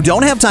 And if you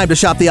don't have time to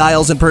shop the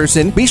aisles in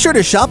person, be sure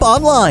to shop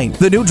online.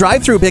 The new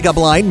drive-thru pickup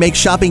line makes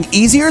shopping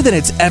easier than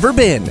it's ever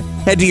been.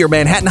 Head to your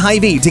Manhattan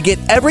Hy-Vee to get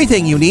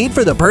everything you need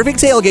for the perfect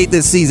tailgate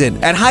this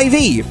season at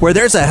Hy-Vee, where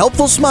there's a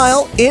helpful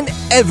smile in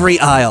every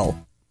aisle.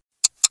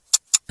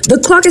 The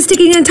clock is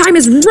ticking and time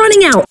is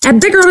running out. At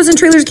Becker Autos and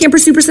Trailers Camper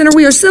Supercenter,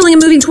 we are selling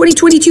and moving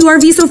 2022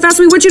 RVs so fast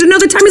we want you to know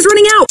the time is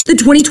running out. The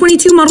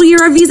 2022 model year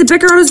RVs at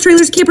Becker Autos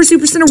Trailers Camper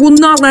Supercenter will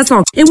not last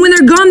long. And when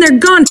they're gone, they're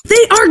gone.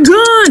 They are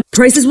gone!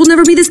 Prices will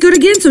never be this good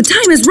again, so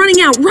time is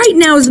running out. Right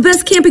now is the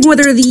best camping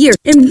weather of the year.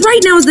 And right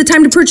now is the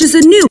time to purchase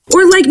a new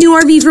or like new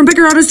RV from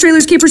Becker Autos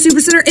Trailers Camper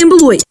Supercenter in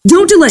Beloit.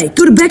 Don't delay.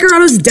 Go to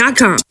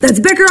BeckerAutos.com. That's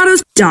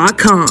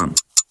BeckerAutos.com.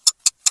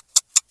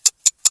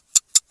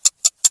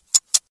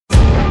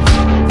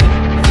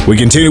 We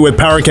continue with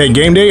Powercat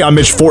Game Day. I'm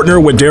Mitch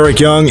Fortner with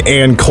Derek Young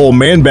and Cole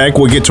Manbeck.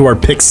 We'll get to our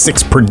Pick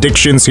 6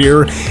 predictions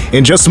here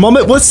in just a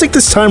moment. Let's take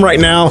this time right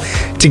now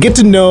to get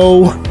to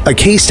know a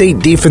K-State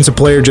defensive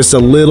player just a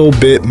little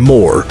bit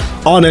more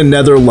on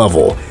another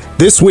level.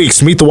 This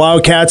week's Meet the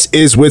Wildcats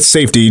is with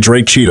safety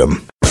Drake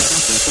Cheatham.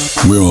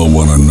 We all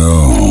want to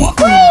know.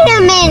 Wait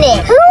a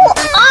minute. Who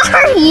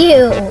are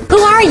you? Who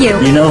are you?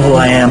 You know who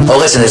I am. Oh,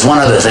 listen, there's one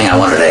other thing I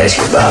wanted to ask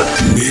you about.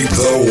 Meet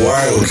the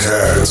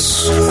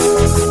Wildcats.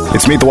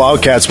 It's Meet the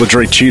Wildcats with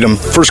Drake Cheatham.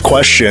 First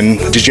question,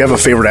 did you have a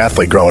favorite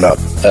athlete growing up?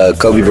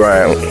 Kobe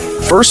Bryant.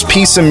 First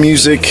piece of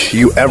music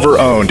you ever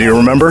owned, do you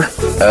remember?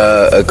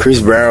 A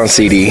Chris Brown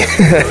CD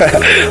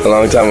a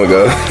long time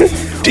ago.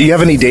 Do you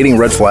have any dating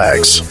red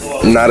flags?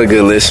 Not a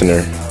good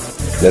listener.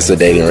 That's a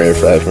dating red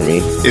flag for me.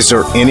 Is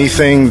there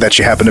anything that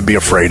you happen to be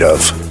afraid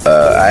of?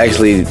 I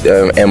actually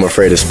am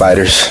afraid of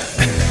spiders.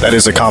 That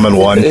is a common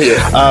one.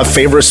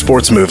 Favorite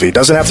sports movie?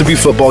 Doesn't have to be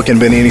football, can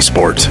be any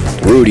sport.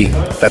 Rudy.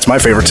 That's my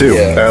favorite too.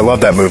 Yeah. I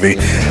love that movie.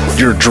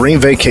 Your dream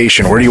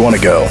vacation, where do you want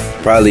to go?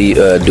 Probably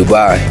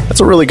Dubai.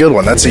 That's a really good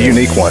one. That's a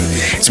unique one.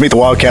 It's Meet the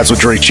Wildcats with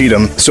Drake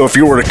Cheatham. So if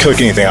you were to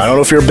cook anything, I don't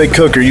know if you're a big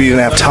cook or you didn't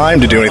have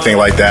time to do anything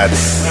like that,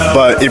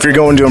 but if you're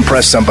going to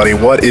impress somebody,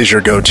 what is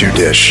your go-to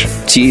dish?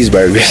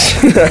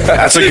 Cheeseburgers.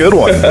 That's a good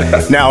one.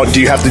 Now,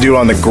 do you have to do it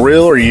on the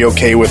grill, or are you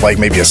okay with like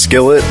maybe a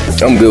skillet?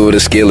 I'm good with a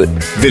skillet.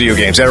 Video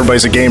games.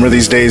 Everybody's a gamer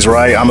these days,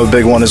 right? I'm a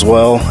big one as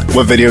well.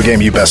 What video game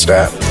are you best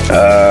at?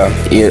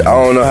 Yeah, I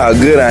don't know how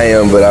good I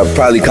am, but I'll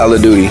probably Call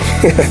of Duty.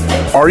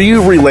 Are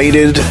you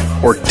related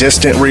or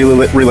distant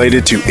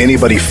related to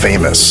anybody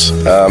famous?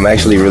 I'm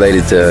actually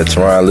related to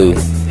Tyronn Lue,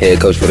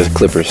 head coach for the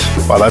Clippers.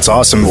 Wow, that's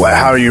awesome.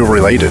 How are you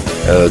related?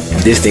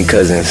 Distant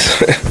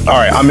cousins. All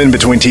right, I'm in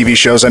between TV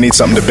shows. I need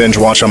something to binge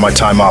watch on my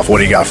time off. What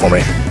do you got for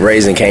me?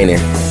 Raising Kanan.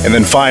 And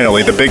then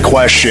finally, the big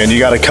question. You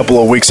got a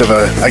couple of weeks of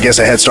a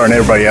head start on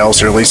everybody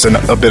else, or at least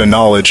a bit of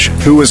knowledge.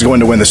 Who is going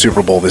to win the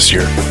Super Bowl this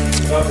year?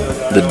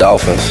 The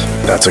Dolphins.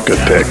 That's a good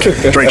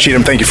pick. Drake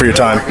Cheatham, thank you for your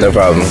time. No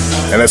problem.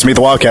 And that's Meet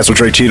the Wildcats with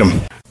Drake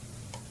Cheatham.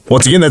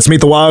 Once again, that's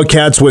Meet the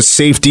Wildcats with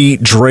safety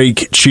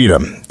Drake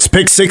Cheatham. It's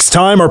Pick 6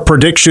 time. Our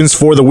predictions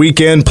for the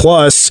weekend,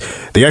 plus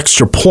the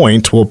extra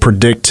point will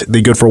predict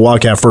the good for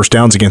Wildcat first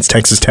downs against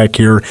Texas Tech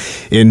here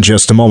in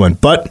just a moment.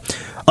 But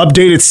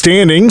updated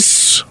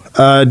standings,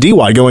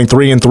 DY going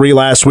 3-3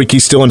 last week.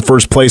 He's still in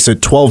first place at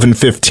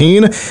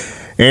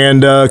 12-15.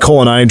 And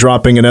Cole and I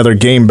dropping another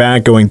game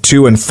back, going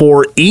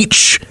 2-4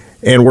 each.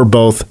 And we're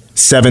both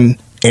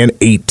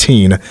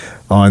 7-18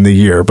 on the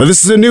year. But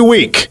this is a new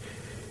week.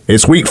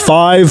 It's week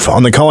 5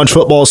 on the college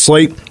football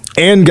slate.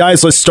 And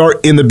guys, let's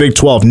start in the Big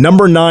 12.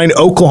 Number 9,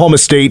 Oklahoma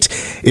State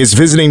is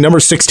visiting number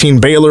 16,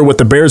 Baylor, with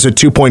the Bears a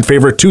 2-point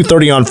favorite,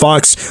 2:30 on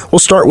Fox. We'll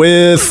start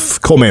with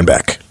Cole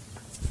Manbeck.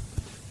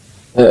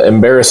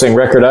 Embarrassing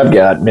record I've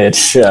got,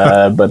 Mitch,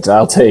 but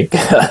I'll take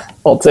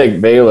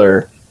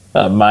Baylor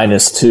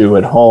 -2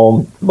 at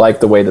home. Like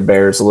the way the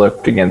Bears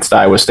looked against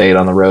Iowa State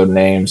on the road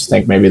names.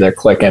 Think maybe they're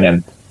clicking,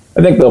 and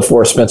I think they'll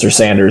force Spencer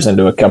Sanders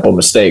into a couple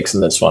mistakes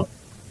in this one.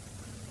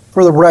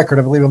 For the record,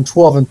 I believe I'm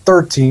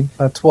 12-13,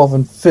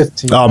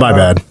 12-15. Oh, my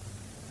bad.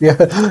 Yeah,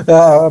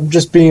 I'm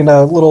just being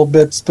a little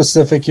bit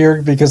specific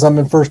here because I'm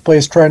in first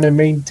place trying to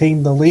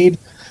maintain the lead.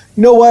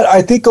 You know what?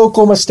 I think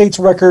Oklahoma State's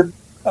record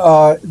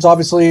is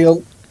obviously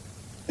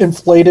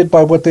inflated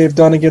by what they've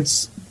done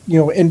against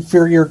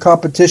inferior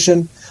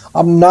competition.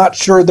 I'm not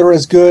sure they're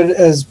as good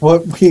as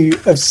what we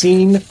have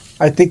seen.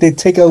 I think they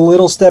take a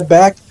little step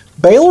back.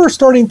 Baylor's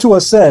starting to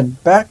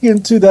ascend back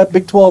into that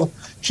Big 12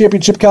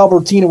 championship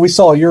caliber team we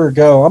saw a year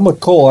ago. I'm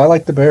with Cole. I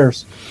like the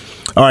Bears.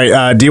 All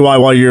right, DY,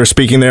 while you're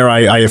speaking there,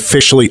 I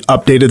officially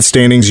updated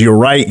standings. You're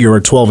right. You're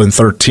at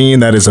 12-13.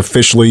 That is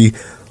officially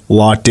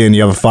locked in.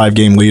 You have a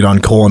 5-game lead on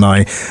Cole and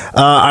I.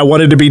 I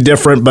wanted to be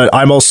different, but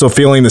I'm also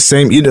feeling the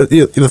same.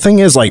 The thing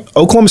is, like,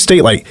 Oklahoma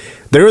State, like,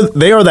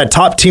 they are that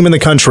top team in the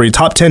country,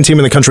 top 10 team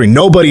in the country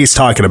nobody's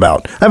talking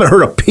about. I haven't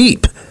heard a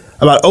peep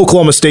about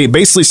Oklahoma State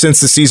basically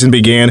since the season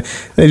began.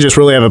 They just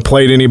really haven't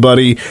played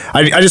anybody.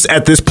 I just,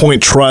 at this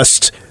point,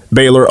 trust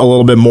Baylor a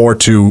little bit more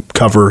to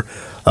cover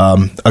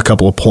a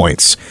couple of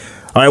points.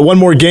 All right, one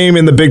more game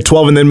in the Big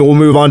 12, and then we'll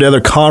move on to other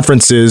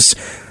conferences.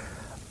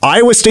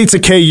 Iowa State's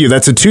at KU.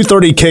 That's a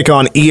 2:30 kick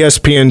on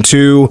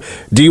ESPN2.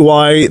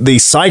 DY, the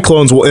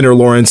Cyclones will enter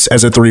Lawrence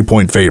as a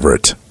 3-point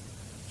favorite.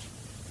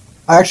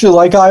 I actually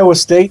like Iowa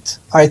State.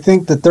 I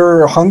think that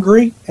they're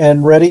hungry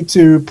and ready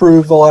to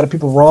prove a lot of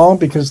people wrong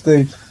because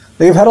they've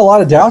had a lot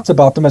of doubts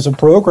about them as a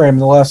program in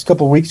the last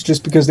couple of weeks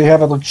just because they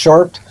haven't looked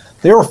sharp.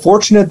 They were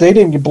fortunate they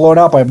didn't get blown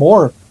out by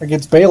more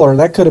against Baylor.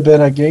 That could have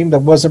been a game that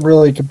wasn't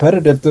really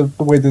competitive the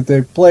way that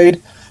they played.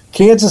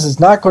 Kansas is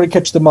not going to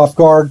catch them off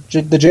guard.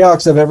 The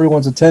Jayhawks have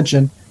everyone's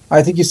attention.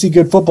 I think you see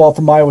good football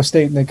from Iowa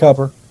State and they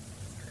cover.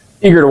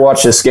 Eager to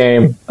watch this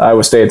game.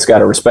 Iowa State's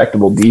got a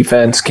respectable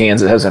defense.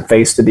 Kansas hasn't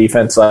faced a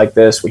defense like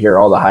this. We hear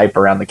all the hype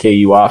around the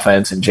KU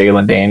offense and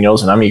Jalen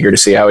Daniels, and I'm eager to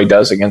see how he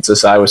does against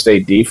this Iowa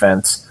State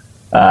defense.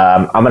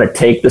 I'm going to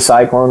take the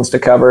Cyclones to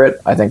cover it.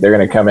 I think they're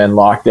going to come in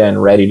locked in,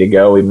 ready to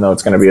go, even though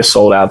it's going to be a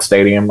sold-out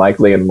stadium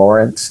likely in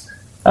Lawrence.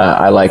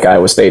 I like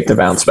Iowa State to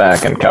bounce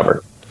back and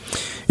cover.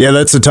 Yeah,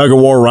 that's a tug of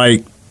war,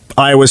 right?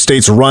 Iowa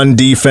State's run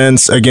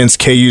defense against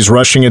KU's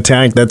rushing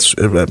attack. That's,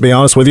 to be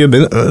honest with you,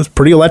 been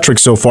pretty electric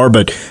so far.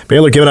 But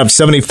Baylor giving up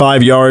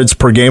 75 yards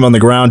per game on the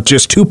ground,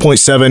 just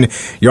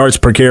 2.7 yards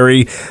per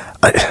carry.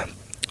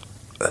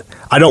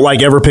 I don't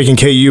like ever picking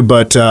KU,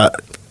 but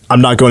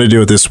I'm not going to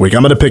do it this week.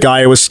 I'm going to pick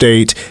Iowa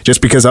State just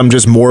because I'm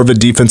just more of a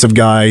defensive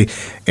guy,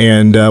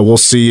 and we'll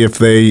see if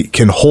they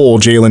can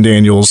hold Jalen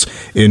Daniels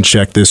in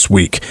check this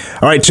week.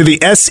 All right, to the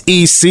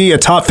SEC, a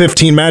top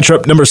 15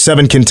 matchup. Number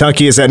 7,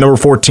 Kentucky is at number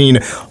 14,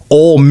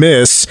 Ole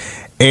Miss.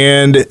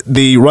 And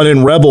the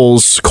Runnin'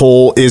 Rebels,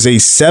 Cole, is a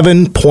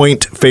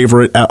 7-point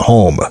favorite at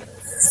home.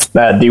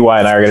 DY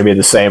and I are going to be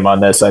the same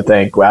on this, I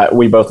think.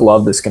 We both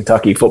love this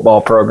Kentucky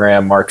football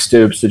program. Mark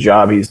Stoops, the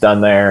job he's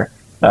done there.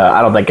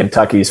 I don't think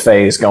Kentucky's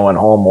phase going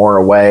home or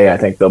away. I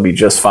think they'll be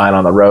just fine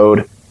on the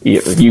road.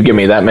 If you give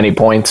me that many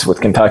points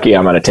with Kentucky,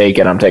 I'm going to take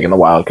it. I'm taking the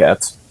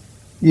Wildcats.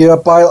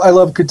 Yep, I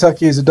love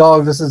Kentucky as a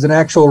dog. This is an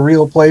actual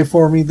real play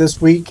for me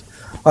this week.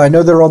 I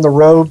know they're on the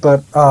road,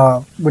 but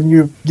when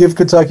you give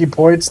Kentucky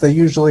points, they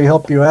usually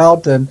help you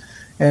out and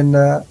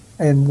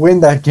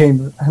win that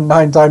game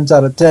 9 times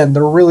out of 10.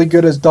 They're really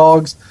good as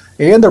dogs,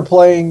 and they're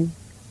playing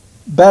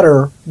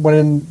better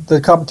when the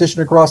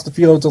competition across the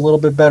field is a little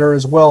bit better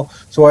as well.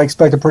 So I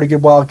expect a pretty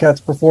good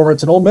Wildcats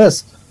performance. And Ole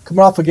Miss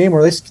coming off a game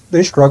where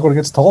they struggled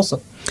against Tulsa.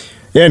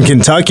 Yeah, and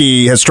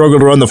Kentucky has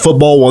struggled to run the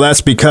football. Well,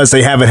 that's because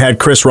they haven't had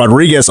Chris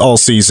Rodriguez all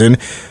season,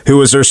 who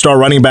was their star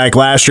running back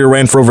last year,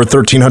 ran for over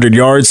 1,300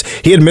 yards.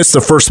 He had missed the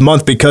first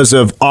month because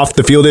of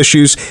off-the-field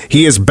issues.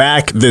 He is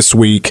back this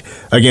week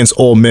against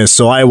Ole Miss,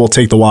 so I will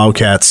take the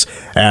Wildcats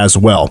as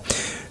well.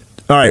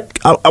 All right,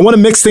 I want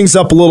to mix things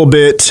up a little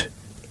bit,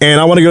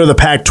 and I want to go to the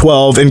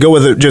Pac-12 and go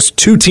with just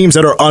 2 teams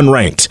that are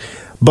unranked,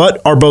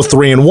 but are both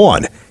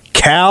 3-1.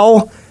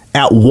 Cal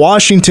at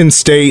Washington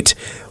State.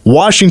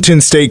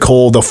 Washington State,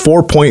 Cole, the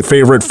 4-point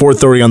favorite,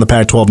 4:30 on the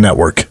Pac-12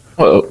 network.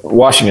 Well,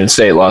 Washington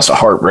State lost a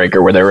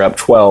heartbreaker where they were up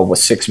 12 with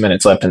 6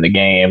 minutes left in the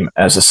game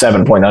as a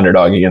 7-point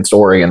underdog against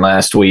Oregon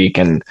last week,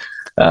 and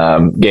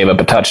gave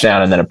up a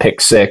touchdown and then a pick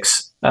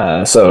 6.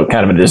 So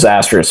kind of a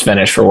disastrous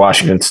finish for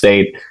Washington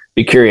State.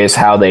 Be curious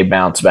how they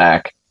bounce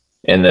back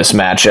in this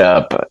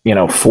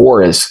matchup.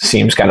 4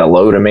 seems kind of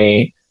low to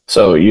me.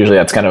 So usually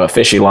that's kind of a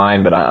fishy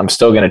line, but I'm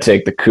still going to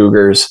take the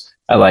Cougars.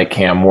 I like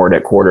Cam Ward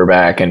at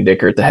quarterback and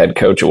Dickert, the head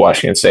coach of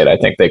Washington State. I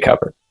think they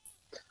cover.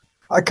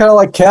 I kind of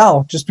like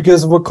Cal just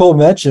because of what Cole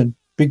mentioned.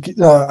 I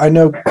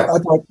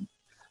thought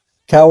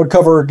Cal would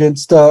cover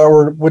against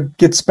or would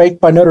get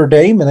spanked by Notre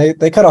Dame, and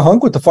they kind of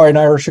hung with the Fighting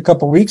Irish a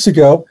couple weeks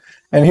ago.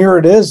 And here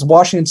it is,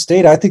 Washington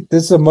State. I think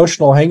this is an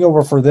emotional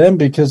hangover for them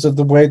because of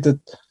the way that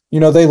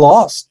they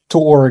lost to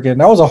Oregon.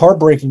 That was a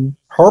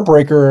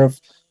heartbreaker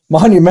of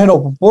monumental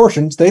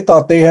proportions. They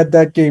thought they had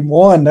that game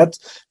won.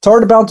 It's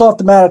hard to bounce off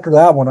the mat after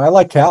that one. I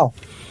like Cal.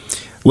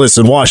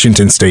 Listen,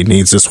 Washington State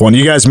needs this one.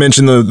 You guys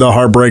mentioned the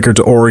heartbreaker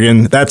to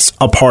Oregon. That's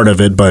a part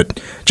of it,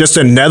 but just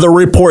another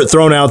report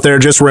thrown out there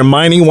just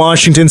reminding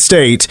Washington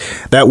State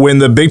that when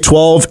the Big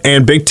 12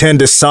 and Big 10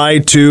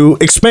 decide to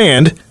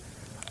expand,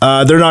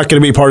 they're not going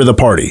to be part of the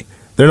party.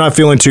 They're not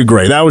feeling too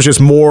great. That was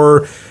just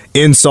more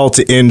insult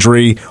to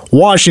injury.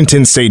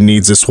 Washington State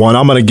needs this one.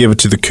 I'm going to give it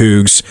to the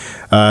Cougs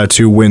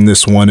to win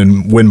this one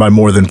and win by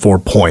more than 4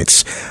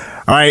 points.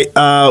 All right,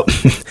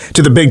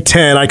 to the Big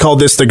Ten. I called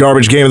this the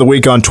garbage game of the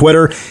week on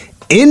Twitter.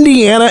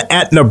 Indiana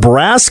at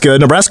Nebraska.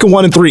 Nebraska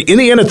 1-3.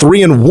 Indiana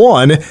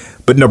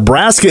 3-1. But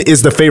Nebraska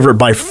is the favorite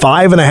by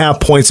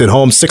 5.5 points at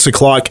home. 6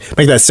 o'clock.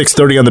 Make that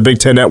 6:30 on the Big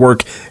Ten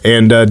Network.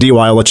 And DY,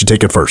 I'll let you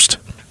take it first.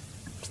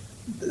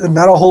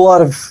 Not a whole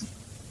lot of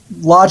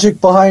logic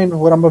behind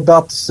what I'm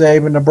about to say,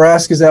 but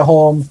Nebraska's at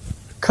home,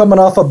 coming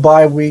off a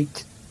bye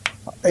week,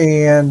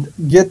 and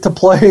get to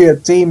play a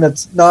team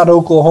that's not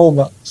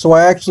Oklahoma. So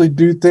I actually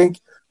do think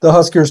the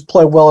Huskers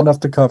play well enough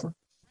to cover.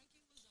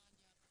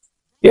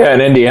 Yeah,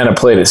 and Indiana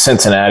played at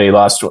Cincinnati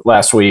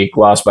last week,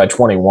 lost by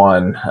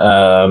 21.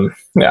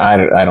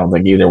 I don't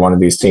think either one of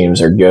these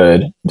teams are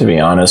good, to be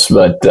honest,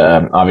 but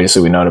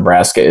obviously we know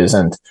Nebraska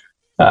isn't.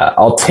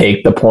 I'll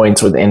take the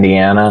points with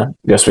Indiana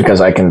just because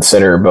I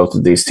consider both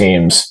of these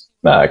teams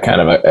kind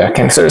of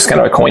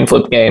a coin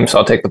flip game, so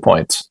I'll take the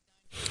points.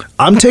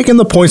 I'm taking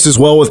the points as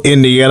well with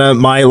Indiana.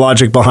 My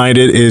logic behind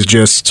it is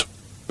just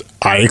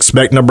I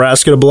expect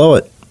Nebraska to blow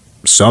it.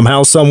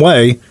 Somehow, some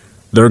way,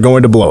 they're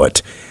going to blow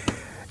it.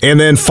 And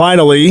then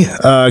finally,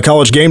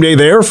 college game day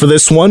there for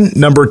this one.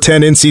 Number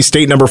 10, NC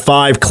State. Number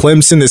 5,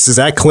 Clemson. This is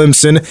at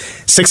Clemson.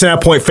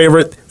 6.5 point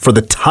favorite for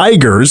the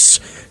Tigers.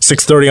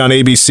 6:30 on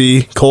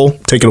ABC. Cole,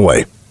 take it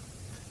away.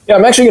 Yeah,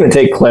 I'm actually going to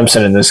take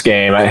Clemson in this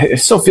game. I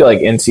still feel like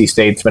NC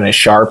State's been as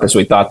sharp as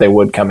we thought they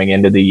would coming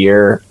into the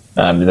year.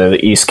 The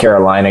East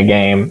Carolina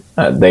game,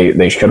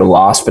 they should have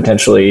lost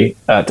potentially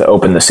to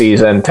open the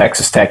season.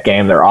 Texas Tech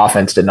game, their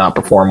offense did not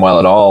perform well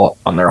at all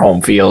on their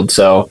home field.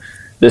 So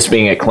this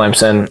being at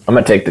Clemson, I'm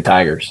going to take the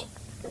Tigers.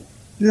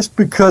 Just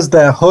because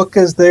that hook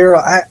is there,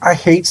 I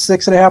hate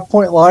 6.5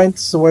 point lines,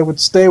 so I would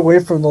stay away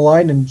from the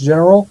line in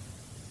general.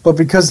 But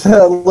because of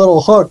that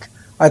little hook,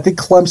 I think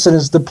Clemson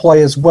is the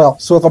play as well.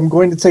 So if I'm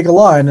going to take a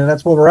line, and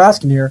that's what we're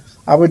asking here,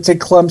 I would take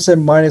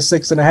Clemson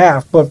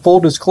 -6.5. But full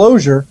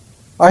disclosure,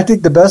 I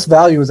think the best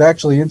value is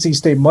actually NC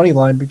State money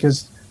line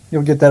because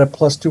you'll get that at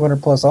plus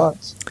 200 plus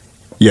odds.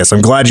 Yes,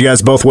 I'm glad you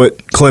guys both went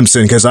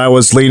Clemson because I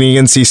was leaning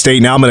NC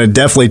State. Now I'm going to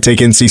definitely take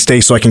NC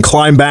State so I can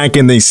climb back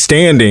in the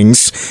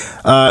standings.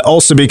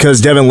 Also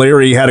because Devin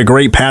Leary had a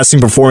great passing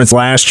performance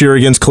last year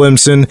against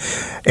Clemson,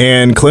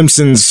 and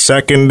Clemson's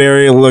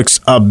secondary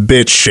looks a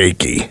bit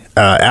shaky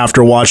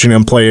after watching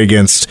them play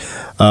against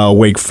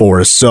Wake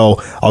Forest.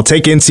 So I'll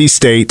take NC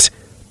State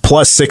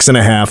plus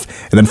 6.5.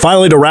 And then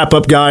finally, to wrap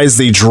up, guys,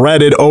 the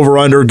dreaded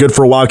over-under, good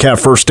for a Wildcat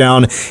first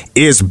down,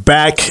 is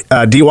back.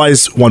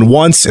 DY's won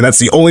once, and that's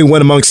the only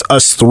win amongst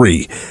us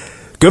three.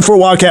 Good for a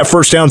Wildcat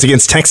first downs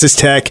against Texas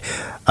Tech.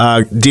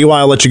 DY,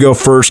 I'll let you go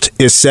first,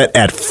 is set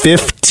at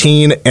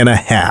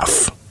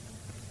 15.5.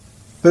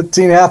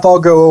 15.5, I'll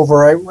go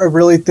over. I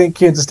really think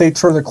Kansas State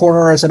turned the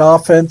corner as an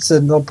offense,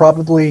 and they'll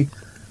probably,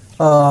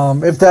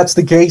 if that's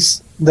the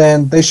case,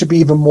 then they should be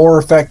even more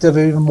effective,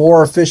 even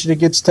more efficient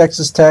against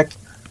Texas Tech.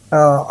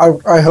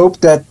 I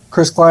hope that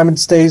Chris Kleiman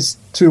stays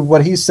to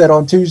what he said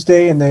on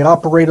Tuesday and they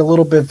operate a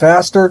little bit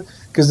faster,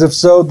 because if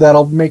so,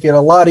 that'll make it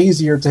a lot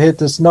easier to hit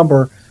this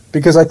number,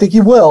 because I think he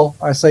will.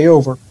 I say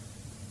over.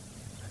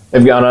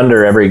 They've gone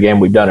under every game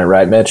we've done it,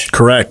 right, Mitch?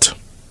 Correct.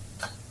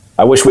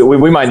 I wish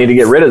we might need to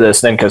get rid of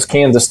this then, because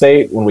Kansas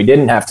State, when we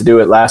didn't have to do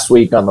it last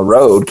week on the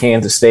road,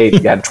 Kansas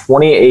State got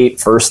 28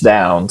 first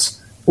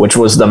downs, which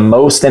was the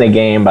most in a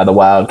game by the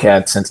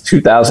Wildcats since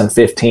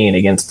 2015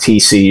 against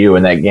TCU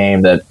in that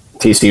game that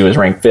TCU was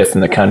ranked 5th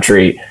in the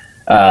country.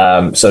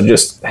 So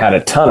just had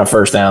a ton of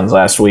first downs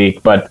last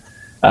week. But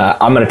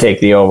I'm going to take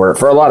the over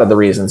for a lot of the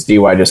reasons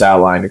DY just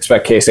outlined.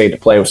 Expect K-State to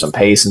play with some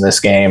pace in this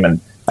game, and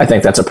I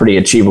think that's a pretty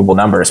achievable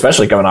number,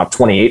 especially coming off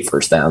 28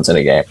 first downs in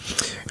a game.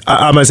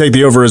 I'm going to take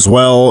the over as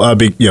well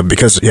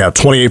because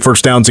 28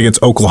 first downs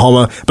against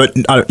Oklahoma. But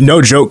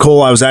no joke,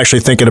 Cole, I was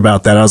actually thinking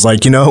about that. I was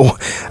like,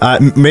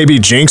 maybe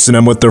jinxing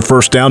them with their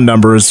first down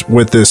numbers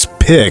with this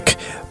pick.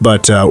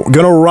 But we're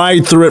going to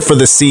ride through it for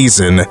the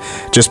season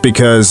just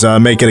because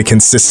make it a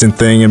consistent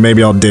thing, and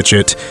maybe I'll ditch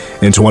it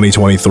in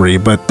 2023.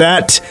 But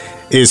that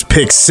is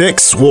Pick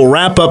 6. We'll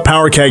wrap up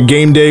Powercat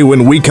Game Day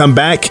when we come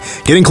back.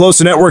 Getting close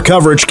to network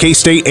coverage,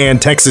 K-State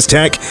and Texas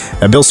Tech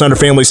at Bill Snyder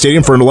Family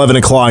Stadium for an 11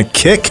 o'clock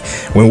kick.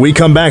 When we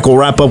come back, we'll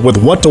wrap up with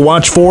what to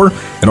watch for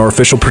and our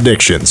official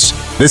predictions.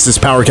 This is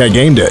Powercat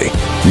Game Day.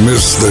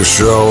 Miss the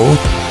show?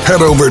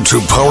 Head over to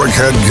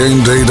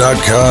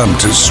PowerCatGameDay.com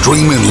to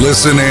stream and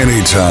listen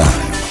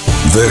anytime.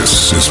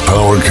 This is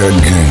Powercat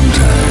Game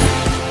Day.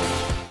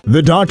 The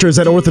doctors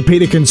at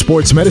Orthopedic and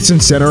Sports Medicine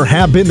Center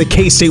have been the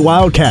K-State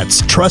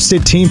Wildcats'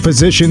 trusted team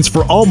physicians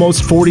for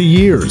almost 40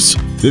 years.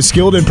 The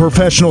skilled and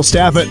professional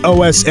staff at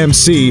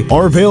OSMC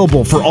are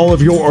available for all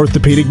of your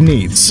orthopedic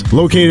needs.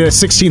 Located at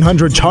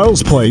 1600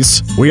 Charles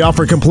Place, we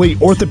offer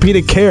complete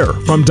orthopedic care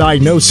from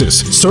diagnosis,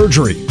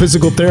 surgery,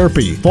 physical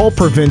therapy, fall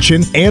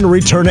prevention, and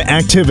return to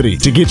activity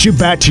to get you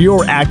back to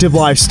your active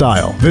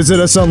lifestyle. Visit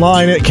us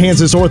online at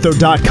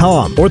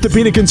kansasortho.com.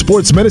 Orthopedic and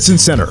Sports Medicine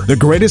Center. The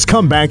greatest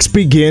comebacks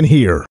begin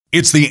here.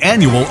 It's the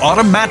annual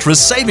Autumn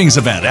Mattress Savings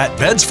Event at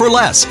Beds for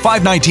Less,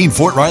 519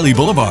 Fort Riley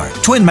Boulevard.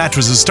 Twin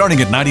mattresses starting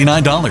at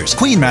 $99.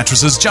 Queen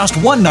mattresses just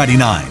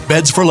 $199.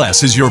 Beds for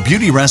Less is your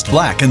Beauty Rest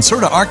Black and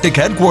Serta Arctic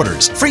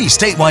headquarters. Free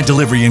statewide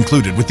delivery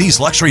included with these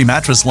luxury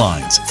mattress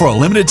lines. For a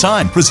limited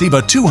time, receive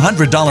a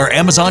 $200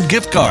 Amazon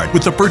gift card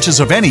with the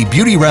purchase of any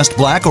Beauty Rest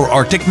Black or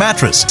Arctic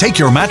mattress. Take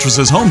your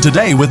mattresses home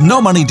today with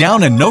no money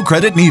down and no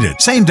credit needed.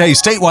 Same day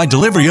statewide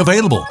delivery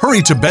available.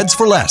 Hurry to Beds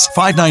for Less,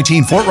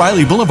 519 Fort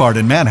Riley Boulevard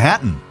in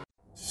Manhattan.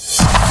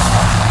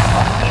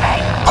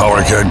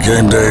 Powercat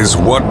Game Day's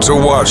What to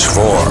Watch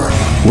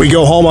For. We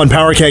go home on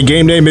Powercat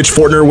Game Day. Mitch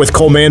Fortner with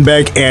Cole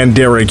Manbeck and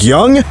Derek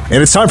Young.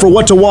 And it's time for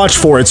What to Watch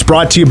For. It's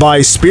brought to you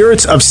by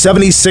Spirits of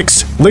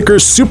 76 Liquor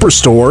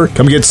Superstore.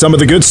 Come get some of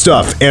the good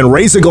stuff and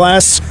raise a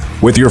glass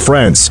with your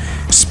friends.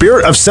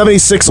 Spirit of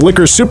 76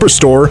 Liquor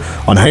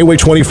Superstore on Highway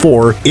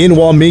 24 in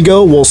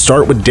Wamego. We'll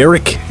start with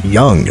Derek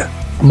Young.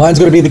 Mine's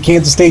going to be the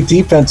Kansas State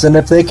defense, and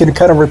if they can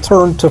kind of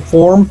return to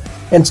form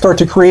and start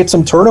to create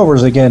some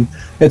turnovers again.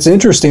 It's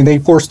interesting. They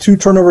forced 2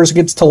 turnovers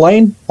against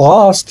Tulane,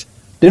 lost.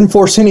 Didn't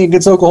force any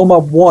against Oklahoma,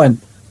 won.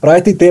 But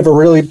I think they have a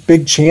really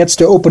big chance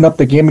to open up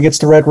the game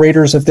against the Red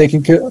Raiders if they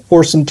can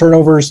force some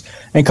turnovers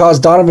and cause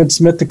Donovan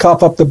Smith to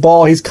cough up the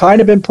ball. He's kind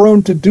of been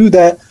prone to do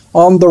that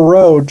on the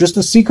road. Just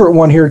a secret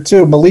one here,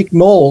 too. Malik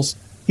Knowles.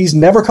 He's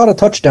never caught a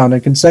touchdown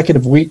in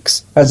consecutive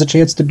weeks. Has a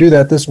chance to do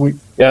that this week.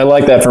 Yeah, I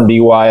like that from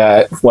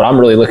DY. What I'm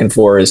really looking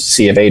for is to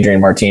see if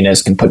Adrian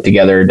Martinez can put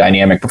together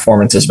dynamic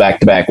performances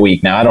back-to-back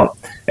week. Now, I don't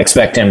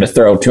expect him to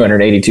throw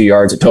 282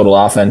 yards of total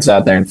offense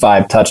out there and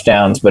 5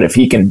 touchdowns, but if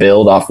he can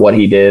build off what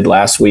he did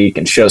last week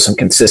and show some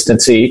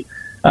consistency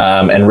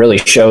and really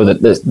show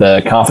that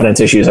the confidence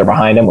issues are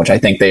behind him, which I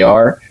think they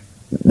are,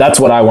 that's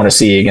what I want to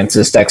see against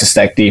this Texas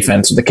Tech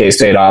defense with the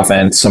K-State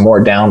offense, some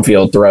more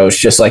downfield throws,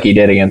 just like he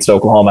did against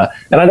Oklahoma.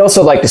 And I'd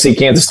also like to see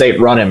Kansas State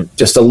run him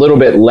just a little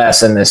bit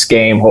less in this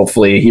game,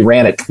 hopefully. He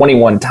ran it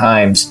 21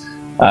 times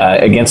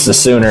against the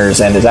Sooners,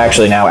 and is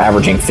actually now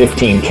averaging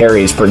 15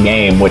 carries per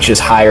game, which is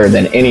higher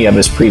than any of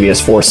his previous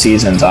 4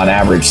 seasons on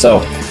average. So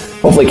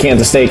hopefully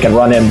Kansas State can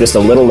run him just a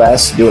little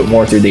less, do it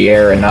more through the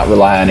air, and not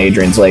rely on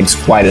Adrian's legs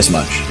quite as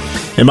much.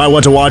 And my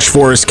one to watch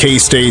for is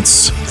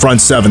K-State's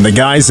front seven, the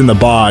guys in the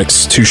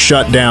box to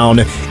shut down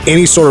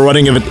any sort of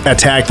running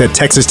attack that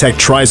Texas Tech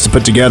tries to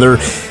put together.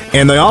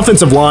 And the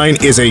offensive line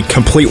is a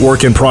complete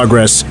work in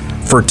progress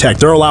for Tech.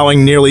 They're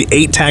allowing nearly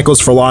 8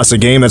 tackles for loss a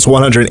game. That's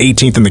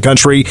 118th in the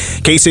country.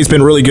 K-State's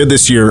been really good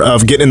this year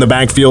of getting in the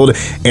backfield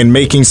and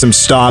making some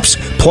stops.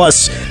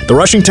 Plus, the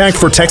rushing attack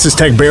for Texas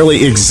Tech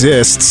barely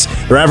exists.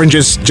 Their average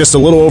is just a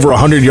little over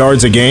 100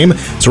 yards a game.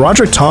 So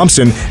Roderick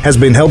Thompson has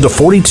been held to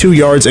 42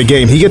 yards a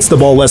game. He gets the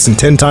ball less than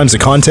 10 times a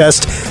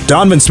contest.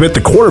 Donovan Smith,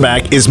 the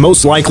quarterback, is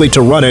most likely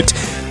to run it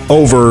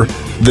over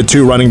the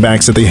 2 running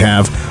backs that they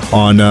have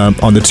on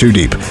the 2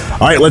 deep.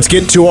 All right, let's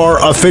get to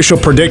our official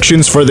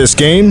predictions for this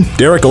game.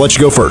 Derek, I'll let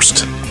you go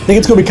first. I think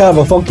it's going to be kind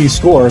of a funky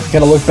score. If you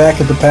kind of look back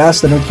at the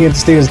past, I know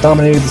Kansas State has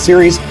dominated the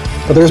series,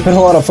 but there's been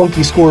a lot of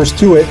funky scores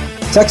to it.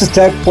 Texas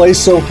Tech plays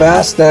so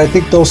fast that I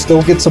think they'll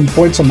still get some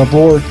points on the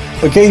board,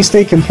 but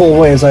K-State can pull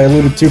away, as I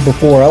alluded to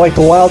before. I like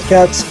the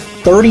Wildcats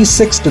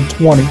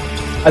 36-20.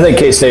 I think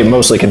K-State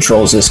mostly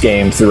controls this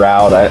game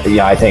throughout.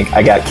 I think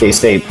I got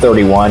K-State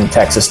 31,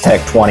 Texas Tech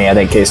 20. I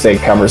think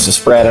K-State covers the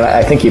spread, and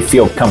I think you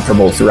feel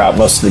comfortable throughout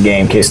most of the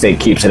game. K-State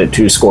keeps it at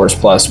 2 scores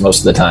plus most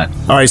of the time.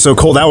 All right, so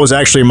Cole, that was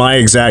actually my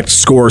exact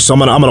score, so I'm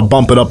gonna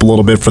bump it up a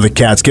little bit for the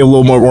Cats. Give a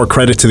little more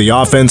credit to the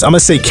offense. I'm gonna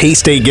say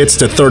K-State gets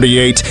to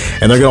 38,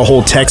 and they're gonna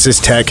hold Texas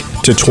Tech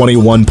to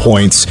 21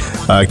 points.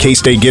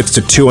 K-State gets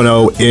to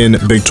 2-0 in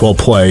Big 12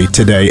 play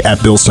today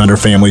at Bill Snyder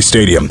Family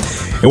Stadium.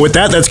 And with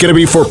that, that's gonna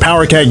be for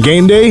Powercat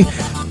Game Day.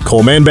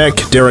 Cole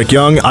Manbeck, Derek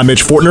Young, I'm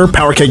Mitch Fortner.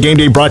 Powercat Game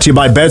Day brought to you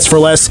by Beds for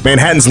Less,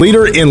 Manhattan's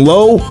leader in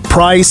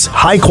low-price,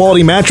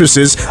 high-quality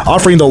mattresses,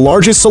 offering the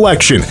largest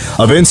selection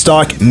of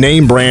in-stock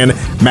name-brand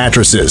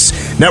mattresses.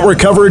 Network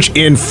coverage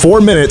in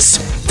 4 minutes.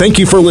 Thank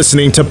you for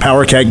listening to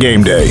Powercat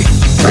Game Day.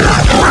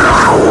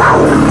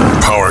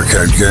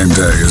 Powercat Game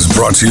Day is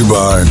brought to you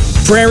by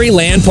Prairie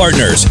Land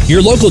Partners,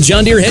 your local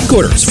John Deere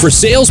headquarters for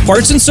sales,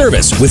 parts, and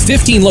service with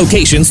 15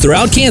 locations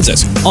throughout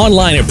Kansas.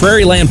 Online at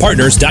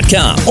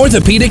prairielandpartners.com.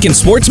 Orthopedic and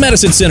Sports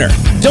Medicine Center.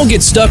 Don't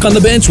get stuck on the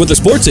bench with a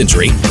sports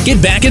injury.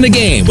 Get back in the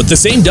game with the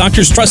same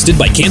doctors trusted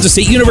by Kansas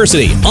State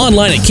University.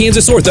 Online at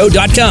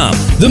kansasortho.com.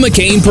 The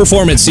McCain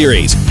Performance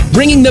Series,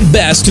 bringing the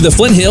best to the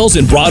Flint Hills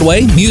in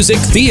Broadway, music,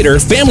 theater,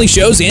 family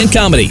shows, and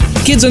comedy.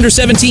 Kids under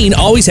 17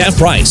 always have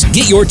price.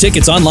 Get your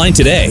tickets online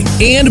today.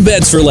 And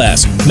Beds for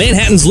Less,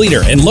 Manhattan's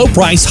leader in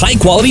low-price,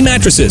 high-quality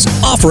mattresses,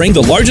 offering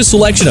the largest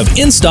selection of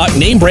in-stock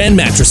name-brand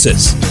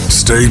mattresses.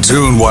 Stay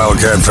tuned,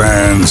 Wildcat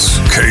fans.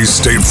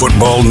 K-State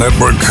Football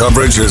Network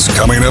coverage is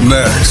coming up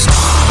next.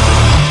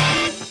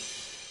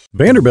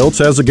 Vanderbilt's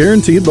has the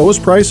guaranteed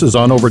lowest prices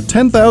on over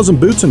 10,000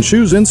 boots and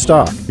shoes in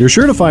stock. You're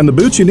sure to find the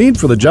boots you need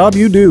for the job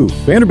you do.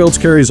 Vanderbilt's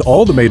carries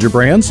all the major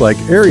brands like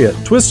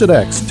Ariat, Twisted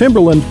X,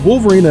 Timberland,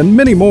 Wolverine, and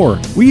many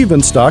more. We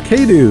even stock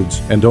Hey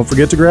Dudes. And don't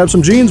forget to grab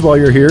some jeans while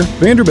you're here.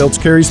 Vanderbilt's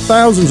carries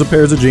thousands of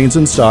pairs of jeans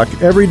in stock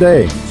every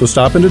day. So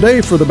stop in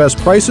today for the best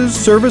prices,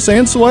 service,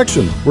 and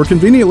selection. We're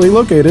conveniently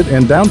located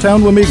in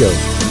downtown Wamego.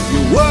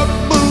 Work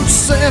boots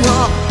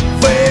center,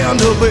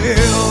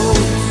 Vanderbilt.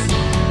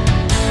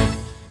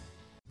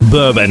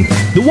 Bourbon,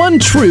 the one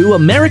true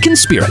American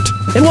spirit.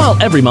 And while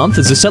every month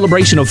is a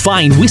celebration of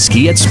fine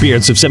whiskey at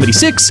Spirits of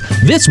 76,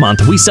 this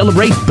month we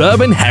celebrate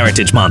Bourbon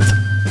Heritage Month,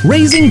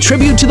 raising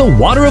tribute to the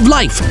water of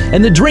life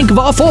and the drink of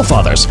our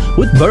forefathers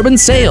with bourbon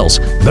sales,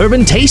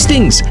 bourbon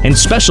tastings, and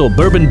special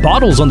bourbon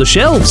bottles on the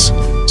shelves.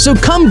 So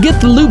come get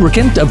the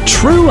lubricant of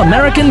true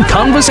American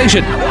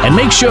conversation and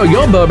make sure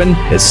your bourbon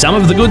is some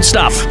of the good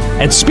stuff.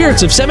 At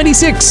Spirits of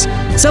 76,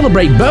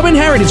 celebrate Bourbon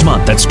Heritage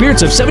Month at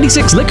Spirits of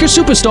 76 Liquor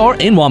Superstore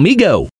in Wamego.